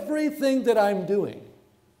 everything that I'm doing,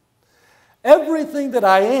 everything that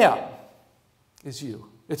I am is you.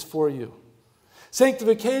 It's for you.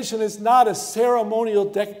 Sanctification is not a ceremonial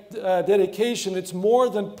dedication. It's more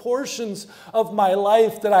than portions of my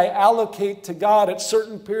life that I allocate to God at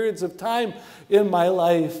certain periods of time in my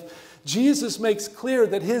life. Jesus makes clear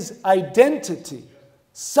that his identity,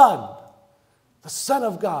 Son, the Son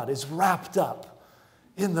of God, is wrapped up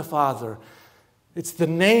in the Father. It's the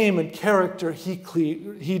name and character he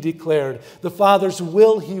declared, the Father's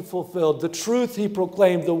will he fulfilled, the truth he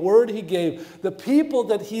proclaimed, the word he gave, the people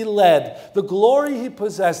that he led, the glory he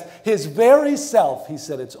possessed, his very self. He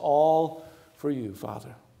said, it's all for you,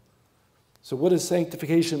 Father. So what does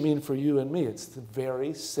sanctification mean for you and me? It's the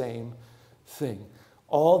very same thing.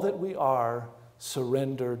 All that we are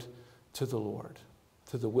surrendered to the Lord,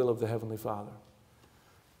 to the will of the Heavenly Father.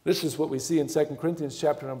 This is what we see in 2 Corinthians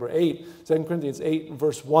chapter number 8. 2 Corinthians 8 and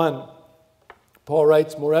verse 1. Paul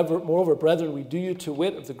writes, moreover, brethren, we do you to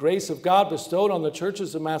wit of the grace of God bestowed on the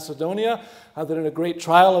churches of Macedonia, how that in a great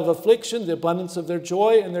trial of affliction, the abundance of their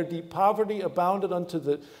joy and their deep poverty abounded unto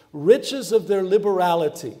the riches of their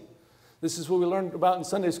liberality. This is what we learned about in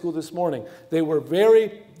Sunday school this morning. They were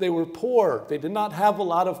poor. They did not have a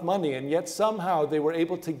lot of money, and yet somehow they were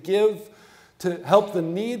able to give to help the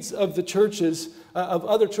needs of the churches, of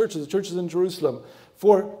other churches, the churches in Jerusalem.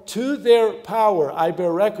 For to their power I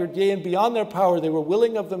bear record, yea, and beyond their power they were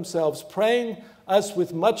willing of themselves, praying us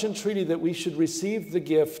with much entreaty that we should receive the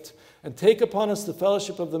gift and take upon us the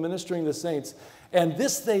fellowship of the ministering the saints. And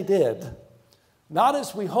this they did, not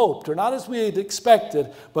as we hoped or not as we had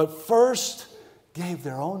expected, but first gave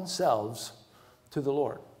their own selves to the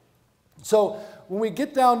Lord. So when we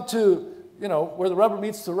get down to, where the rubber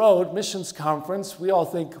meets the road, missions conference, we all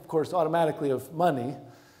think, of course, automatically of money.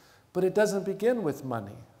 But it doesn't begin with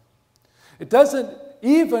money. It doesn't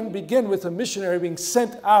even begin with a missionary being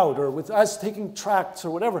sent out or with us taking tracts or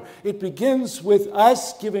whatever. It begins with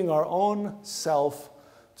us giving our own self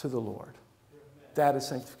to the Lord. That is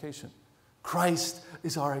sanctification. Christ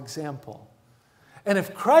is our example. And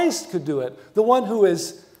if Christ could do it, the one who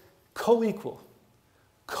is co-equal,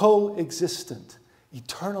 co-existent,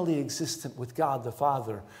 eternally existent with God the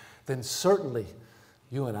Father, then certainly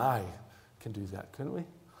you and I can do that, couldn't we?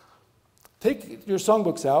 Take your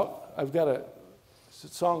songbooks out. I've got a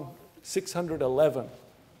song 611.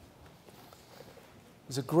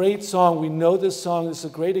 It's a great song. We know this song. It's a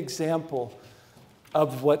great example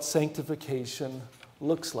of what sanctification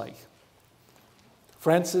looks like.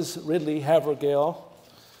 Francis Ridley Havergal.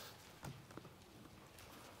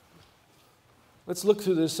 Let's look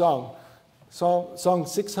through this song. Song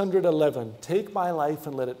 611. Take my life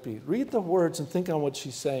and let it be. Read the words and think on what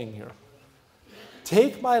she's saying here.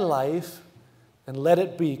 Take my life and let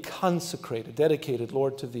it be consecrated, dedicated,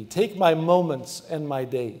 Lord, to thee. Take my moments and my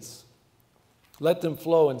days. Let them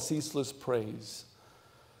flow in ceaseless praise.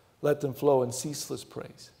 Let them flow in ceaseless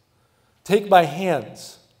praise. Take my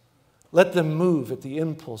hands. Let them move at the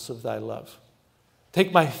impulse of thy love.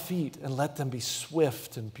 Take my feet and let them be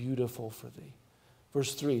swift and beautiful for thee.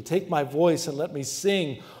 Verse 3, take my voice and let me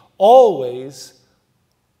sing always,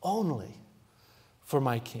 only for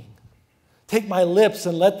my King. Take my lips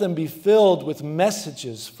and let them be filled with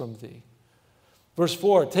messages from thee. Verse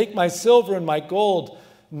 4, take my silver and my gold,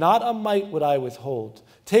 not a mite would I withhold.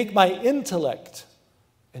 Take my intellect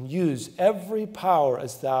and use every power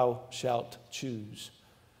as thou shalt choose.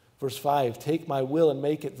 Verse 5, take my will and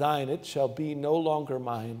make it thine, it shall be no longer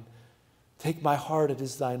mine. Take my heart, it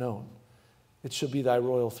is thine own, it shall be thy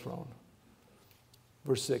royal throne.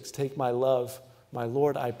 Verse 6, take my love, my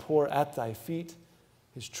Lord, I pour at thy feet,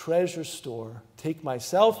 his treasure store. Take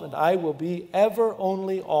myself, and I will be ever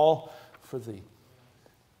only all for thee.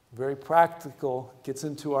 Very practical, gets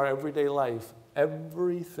into our everyday life.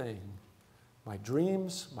 Everything, my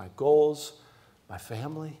dreams, my goals, my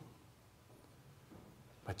family,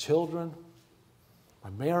 my children, my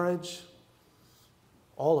marriage,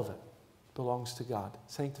 all of it belongs to God.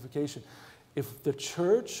 Sanctification. If the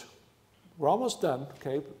church, we're almost done,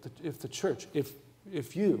 okay? But if the church,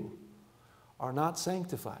 if you are not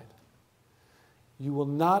sanctified, you will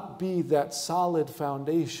not be that solid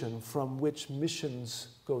foundation from which missions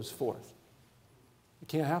goes forth. It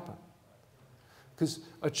can't happen. Because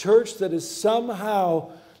a church that is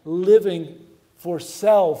somehow living for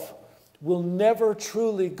self will never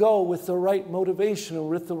truly go with the right motivation or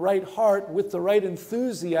with the right heart, with the right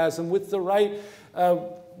enthusiasm, with the right,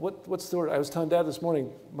 what's the word? I was telling Dad this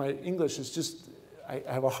morning, my English is just, I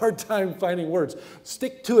have a hard time finding words.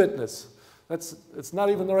 Stick-to-itness. It's not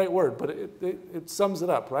even the right word, but it sums it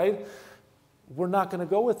up, right? We're not going to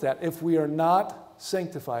go with that if we are not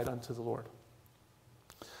sanctified unto the Lord.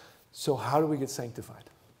 So how do we get sanctified?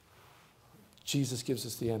 Jesus gives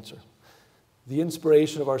us the answer. The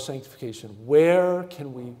inspiration of our sanctification. Where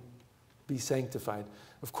can we be sanctified?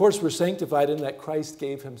 Of course, we're sanctified in that Christ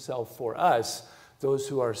gave himself for us. Those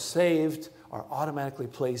who are saved are automatically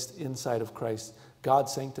placed inside of Christ. God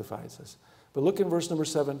sanctifies us. But look in verse number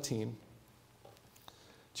 17.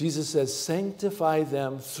 Jesus says, sanctify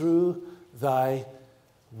them through thy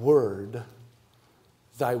word.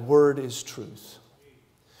 Thy word is truth.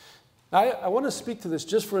 Now, I want to speak to this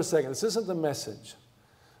just for a second. This isn't the message.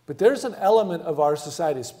 But there's an element of our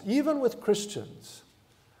society, even with Christians,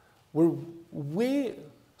 where we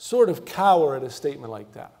sort of cower at a statement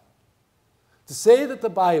like that. To say that the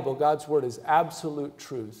Bible, God's word, is absolute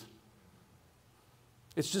truth,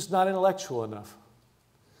 it's just not intellectual enough.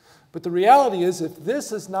 But the reality is, if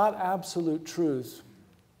this is not absolute truth,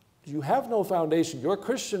 you have no foundation. Your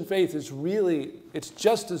Christian faith is really, it's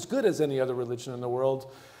just as good as any other religion in the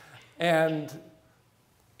world. And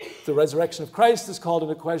the resurrection of Christ is called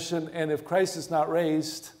into question, and if Christ is not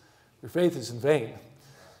raised, your faith is in vain.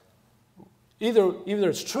 Either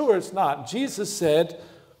it's true or it's not. Jesus said,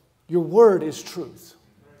 your word is truth.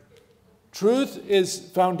 Truth is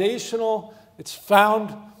foundational. It's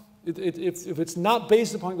found. If it's not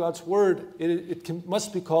based upon God's word,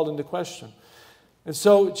 must be called into question. And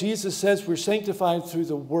so Jesus says we're sanctified through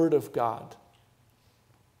the word of God.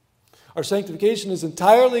 Our sanctification is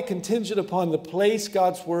entirely contingent upon the place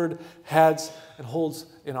God's word has and holds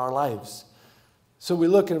in our lives. So we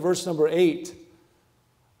look in verse number 8.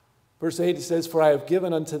 Verse 8, it says, for I have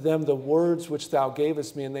given unto them the words which thou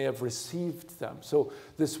gavest me, and they have received them. So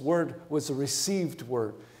this word was a received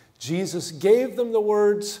word. Jesus gave them the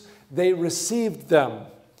words, they received them.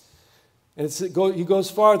 And he goes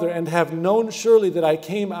farther, and have known surely that I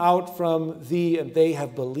came out from thee, and they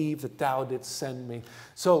have believed that thou didst send me.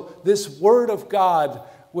 So this word of God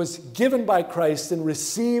was given by Christ and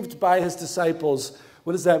received by his disciples.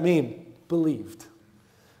 What does that mean? Believed.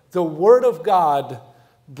 The word of God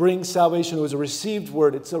brings salvation. It was a received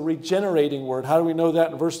word. It's a regenerating word. How do we know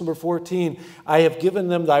that? In verse number 14, I have given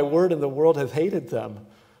them thy word, and the world hath hated them.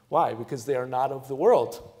 Why? Because they are not of the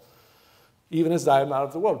world, even as I am not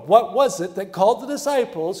of the world. What was it that called the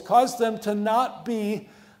disciples, caused them to not be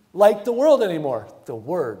like the world anymore? The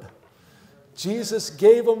word. Jesus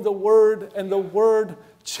gave them the word, and the word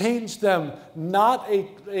changed them. Not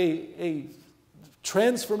a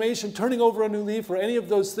transformation, turning over a new leaf, or any of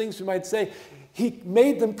those things we might say. He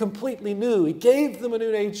made them completely new. He gave them a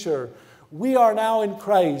new nature. We are now in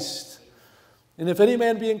Christ. And if any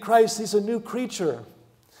man be in Christ, he's a new creature.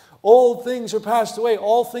 Old things are passed away.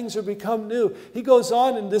 All things are become new. He goes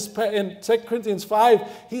on in 2 Corinthians 5.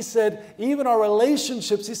 He said, even our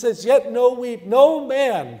relationships, he says, yet know we no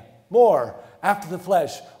man more after the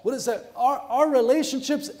flesh. What is that? Our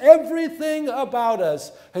relationships, everything about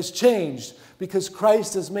us has changed because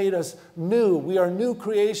Christ has made us new. We are new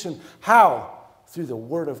creation. How? Through the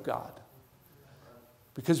word of God.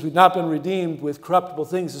 Because we've not been redeemed with corruptible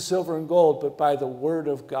things, the silver and gold, but by the word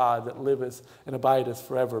of God that liveth and abideth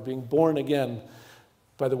forever. Being born again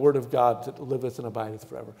by the word of God that liveth and abideth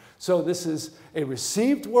forever. So this is a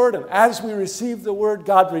received word, and as we receive the word,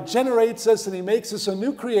 God regenerates us and he makes us a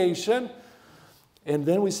new creation. And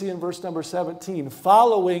then we see in verse number 17,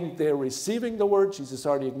 following their receiving the word, Jesus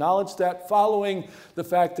already acknowledged that, following the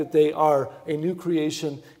fact that they are a new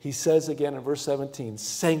creation, he says again in verse 17,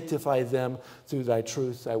 sanctify them through thy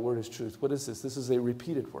truth, thy word is truth. What is this? This is a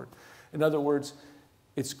repeated word. In other words,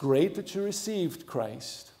 it's great that you received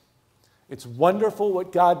Christ. It's wonderful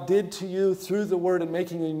what God did to you through the word and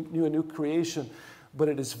making you a new creation. But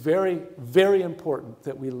it is very, very important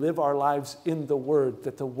that we live our lives in the Word,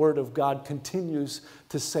 that the Word of God continues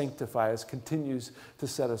to sanctify us, continues to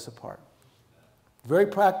set us apart. Very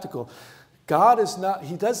practical. God is not,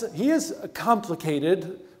 he is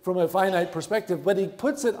complicated from a finite perspective, but he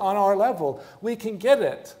puts it on our level. We can get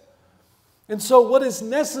it. And so what is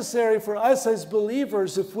necessary for us as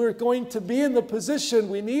believers, if we're going to be in the position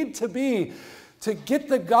we need to be, to get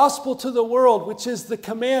the gospel to the world, which is the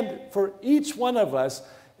command for each one of us,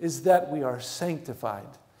 is that we are sanctified.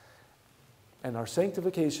 And our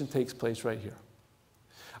sanctification takes place right here.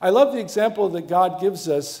 I love the example that God gives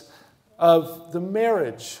us of the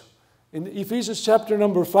marriage. In Ephesians chapter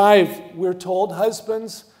number 5, we're told,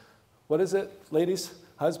 husbands, what is it, ladies?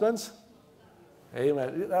 Husbands?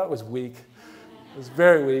 Amen. That was weak. It was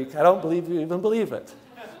very weak. I don't believe you even believe it.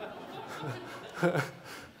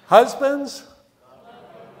 Husbands,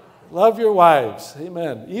 love your wives.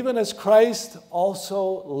 Amen. Even as Christ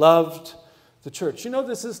also loved the church. You know,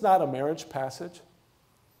 this is not a marriage passage.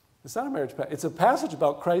 It's not a marriage passage. It's a passage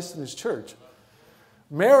about Christ and his church.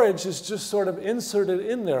 Marriage is just sort of inserted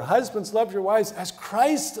in there. Husbands, love your wives as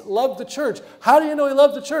Christ loved the church. How do you know he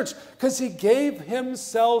loved the church? Because he gave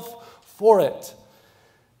himself for it,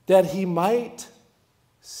 that he might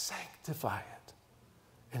sanctify it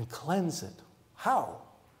and cleanse it. How?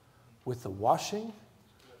 With the washing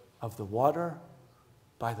of the water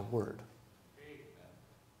by the word.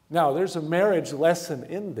 Now, there's a marriage lesson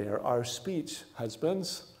in there. Our speech,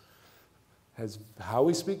 husbands, has how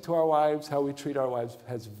we speak to our wives, how we treat our wives,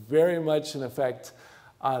 has very much an effect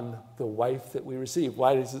on the wife that we receive.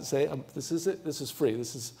 Why does it say, this is it, this is free,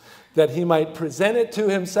 this is that he might present it to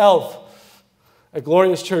himself, a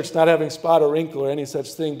glorious church, not having spot or wrinkle or any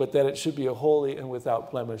such thing, but that it should be a holy and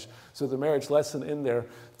without blemish. So the marriage lesson in there,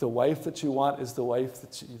 the wife that you want is the wife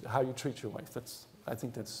how you treat your wife. I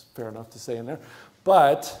think that's fair enough to say in there.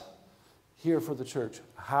 But here for the church.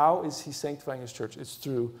 How is he sanctifying his church? It's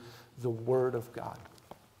through the Word of God.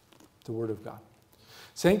 The Word of God.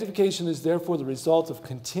 Sanctification is therefore the result of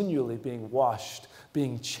continually being washed,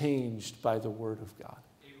 being changed by the Word of God.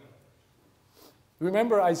 Amen.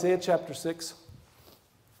 Remember Isaiah chapter 6?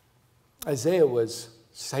 Isaiah was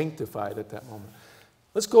sanctified at that moment.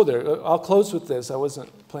 Let's go there. I'll close with this. I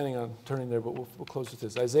wasn't planning on turning there, but we'll close with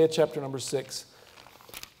this. Isaiah chapter number 6.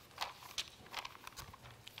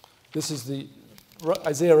 This is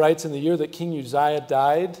Isaiah writes, in the year that King Uzziah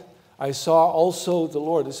died, I saw also the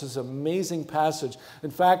Lord. This is an amazing passage.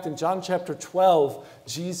 In fact, in John chapter 12,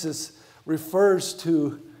 Jesus refers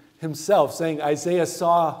to himself, saying Isaiah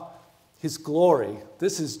saw his glory.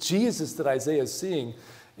 This is Jesus that Isaiah is seeing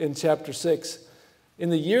in chapter 6. In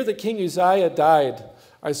the year that King Uzziah died,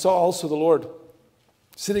 I saw also the Lord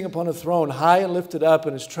sitting upon a throne, high and lifted up,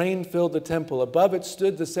 and his train filled the temple. Above it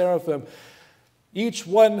stood the seraphim. Each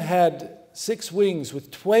one had 6 wings.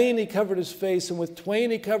 With twain he covered his face, and with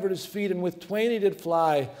twain he covered his feet, and with twain he did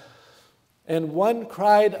fly. And one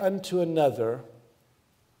cried unto another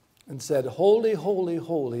and said, Holy, holy,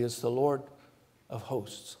 holy is the Lord of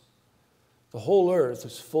hosts. The whole earth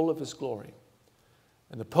is full of his glory.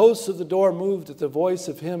 And the posts of the door moved at the voice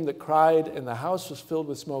of him that cried, and the house was filled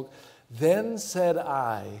with smoke. Then said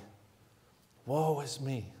I, Woe is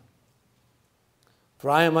me! For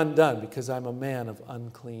I am undone, because I am a man of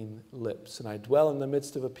unclean lips, and I dwell in the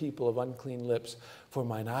midst of a people of unclean lips. For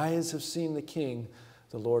mine eyes have seen the King,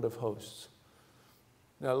 the Lord of hosts.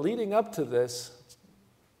 Now, leading up to this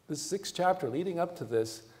 6th chapter, leading up to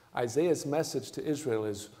this, Isaiah's message to Israel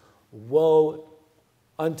is, Woe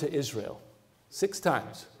unto Israel. 6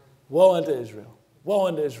 times. Woe unto Israel. Woe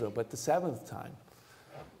unto Israel. But the 7th time,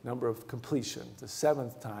 number of completion, the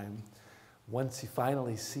 7th time, once he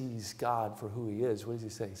finally sees God for who he is, what does he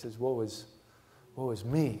say? He says, Woe is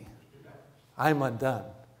me. I'm undone.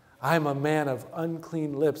 I'm a man of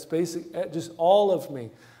unclean lips. Basically, just all of me.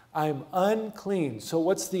 I'm unclean. So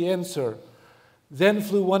what's the answer? Then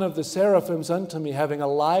flew one of the seraphims unto me, having a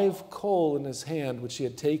live coal in his hand, which he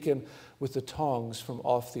had taken with the tongs from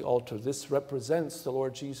off the altar. This represents the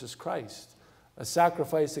Lord Jesus Christ, a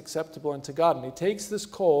sacrifice acceptable unto God. And he takes this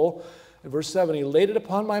coal, in verse 7, he laid it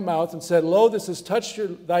upon my mouth and said, Lo, this has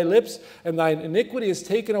touched thy lips, and thine iniquity is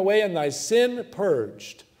taken away, and thy sin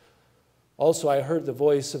purged. Also I heard the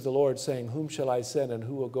voice of the Lord saying, Whom shall I send, and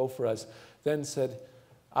who will go for us? Then said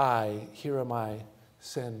I, Here am I,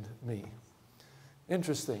 send me.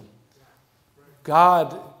 Interesting.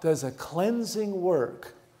 God does a cleansing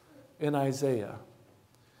work in Isaiah.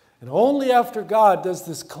 And only after God does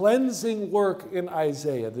this cleansing work in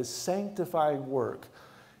Isaiah, this sanctifying work,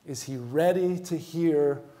 is he ready to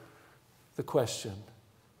hear the question,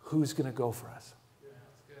 who's going to go for us?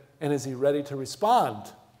 And is he ready to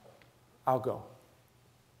respond? I'll go.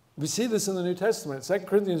 We see this in the New Testament. 2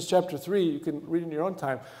 Corinthians chapter 3, you can read in your own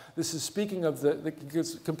time. This is speaking of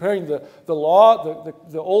comparing the law,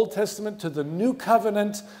 the Old Testament to the New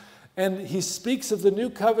Covenant. And he speaks of the New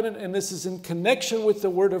Covenant, and this is in connection with the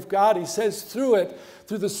Word of God. He says through it,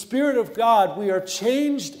 through the Spirit of God, we are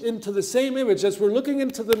changed into the same image. As we're looking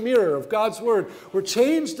into the mirror of God's Word, we're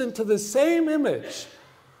changed into the same image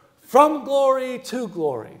from glory to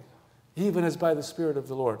glory, even as by the Spirit of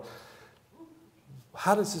the Lord.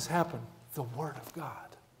 How does this happen? The Word of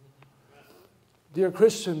God. Dear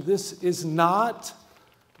Christian, this is not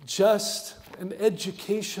just an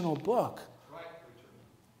educational book.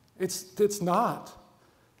 It's not.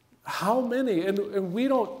 How many, and we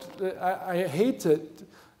don't, I hate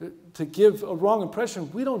to give a wrong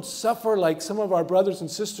impression, we don't suffer like some of our brothers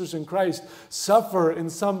and sisters in Christ suffer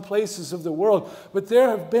in some places of the world, but there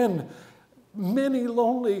have been many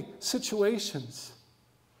lonely situations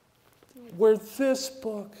where this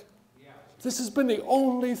book, this has been the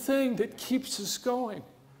only thing that keeps us going.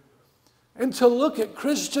 And to look at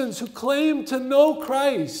Christians who claim to know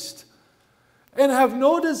Christ and have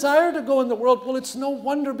no desire to go in the world, well, it's no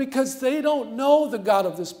wonder, because they don't know the God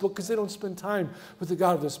of this book, because they don't spend time with the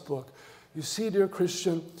God of this book. You see, dear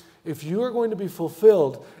Christian, if you are going to be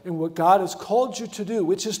fulfilled in what God has called you to do,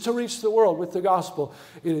 which is to reach the world with the gospel,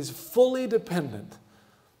 it is fully dependent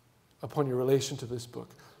upon your relation to this book.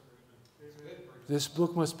 This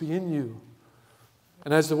book must be in you.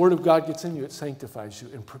 And as the Word of God gets in you, it sanctifies you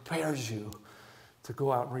and prepares you to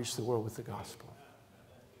go out and reach the world with the gospel.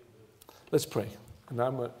 Let's pray.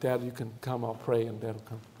 And Dad, you can come. I'll pray, and Dad will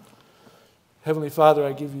come. Heavenly Father,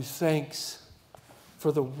 I give you thanks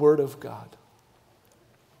for the Word of God.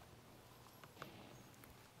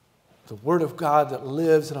 The Word of God that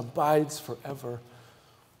lives and abides forever.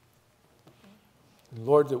 And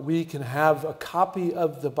Lord, that we can have a copy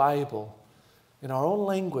of the Bible in our own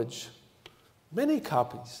language, many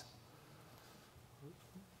copies.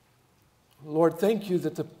 Lord, thank you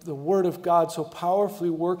that the Word of God so powerfully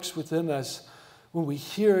works within us. When we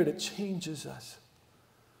hear it, it changes us.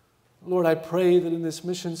 Lord, I pray that in this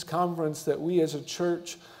missions conference that we as a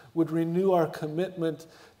church would renew our commitment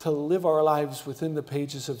to live our lives within the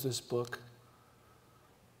pages of this book.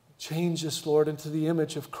 Change us, Lord, into the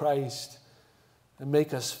image of Christ and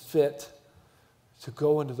make us fit to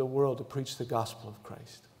go into the world to preach the gospel of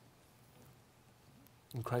Christ.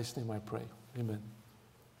 In Christ's name I pray. Amen.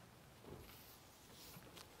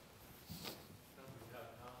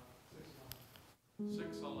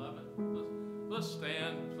 Let's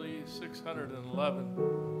stand, please. 611.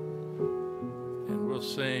 And we'll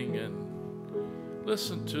sing and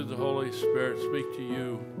listen to the Holy Spirit speak to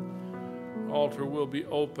you. Altar will be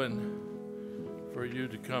open for you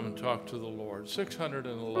to come and talk to the Lord.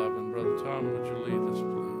 611. Brother Tom, would you lead us,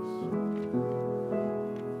 please?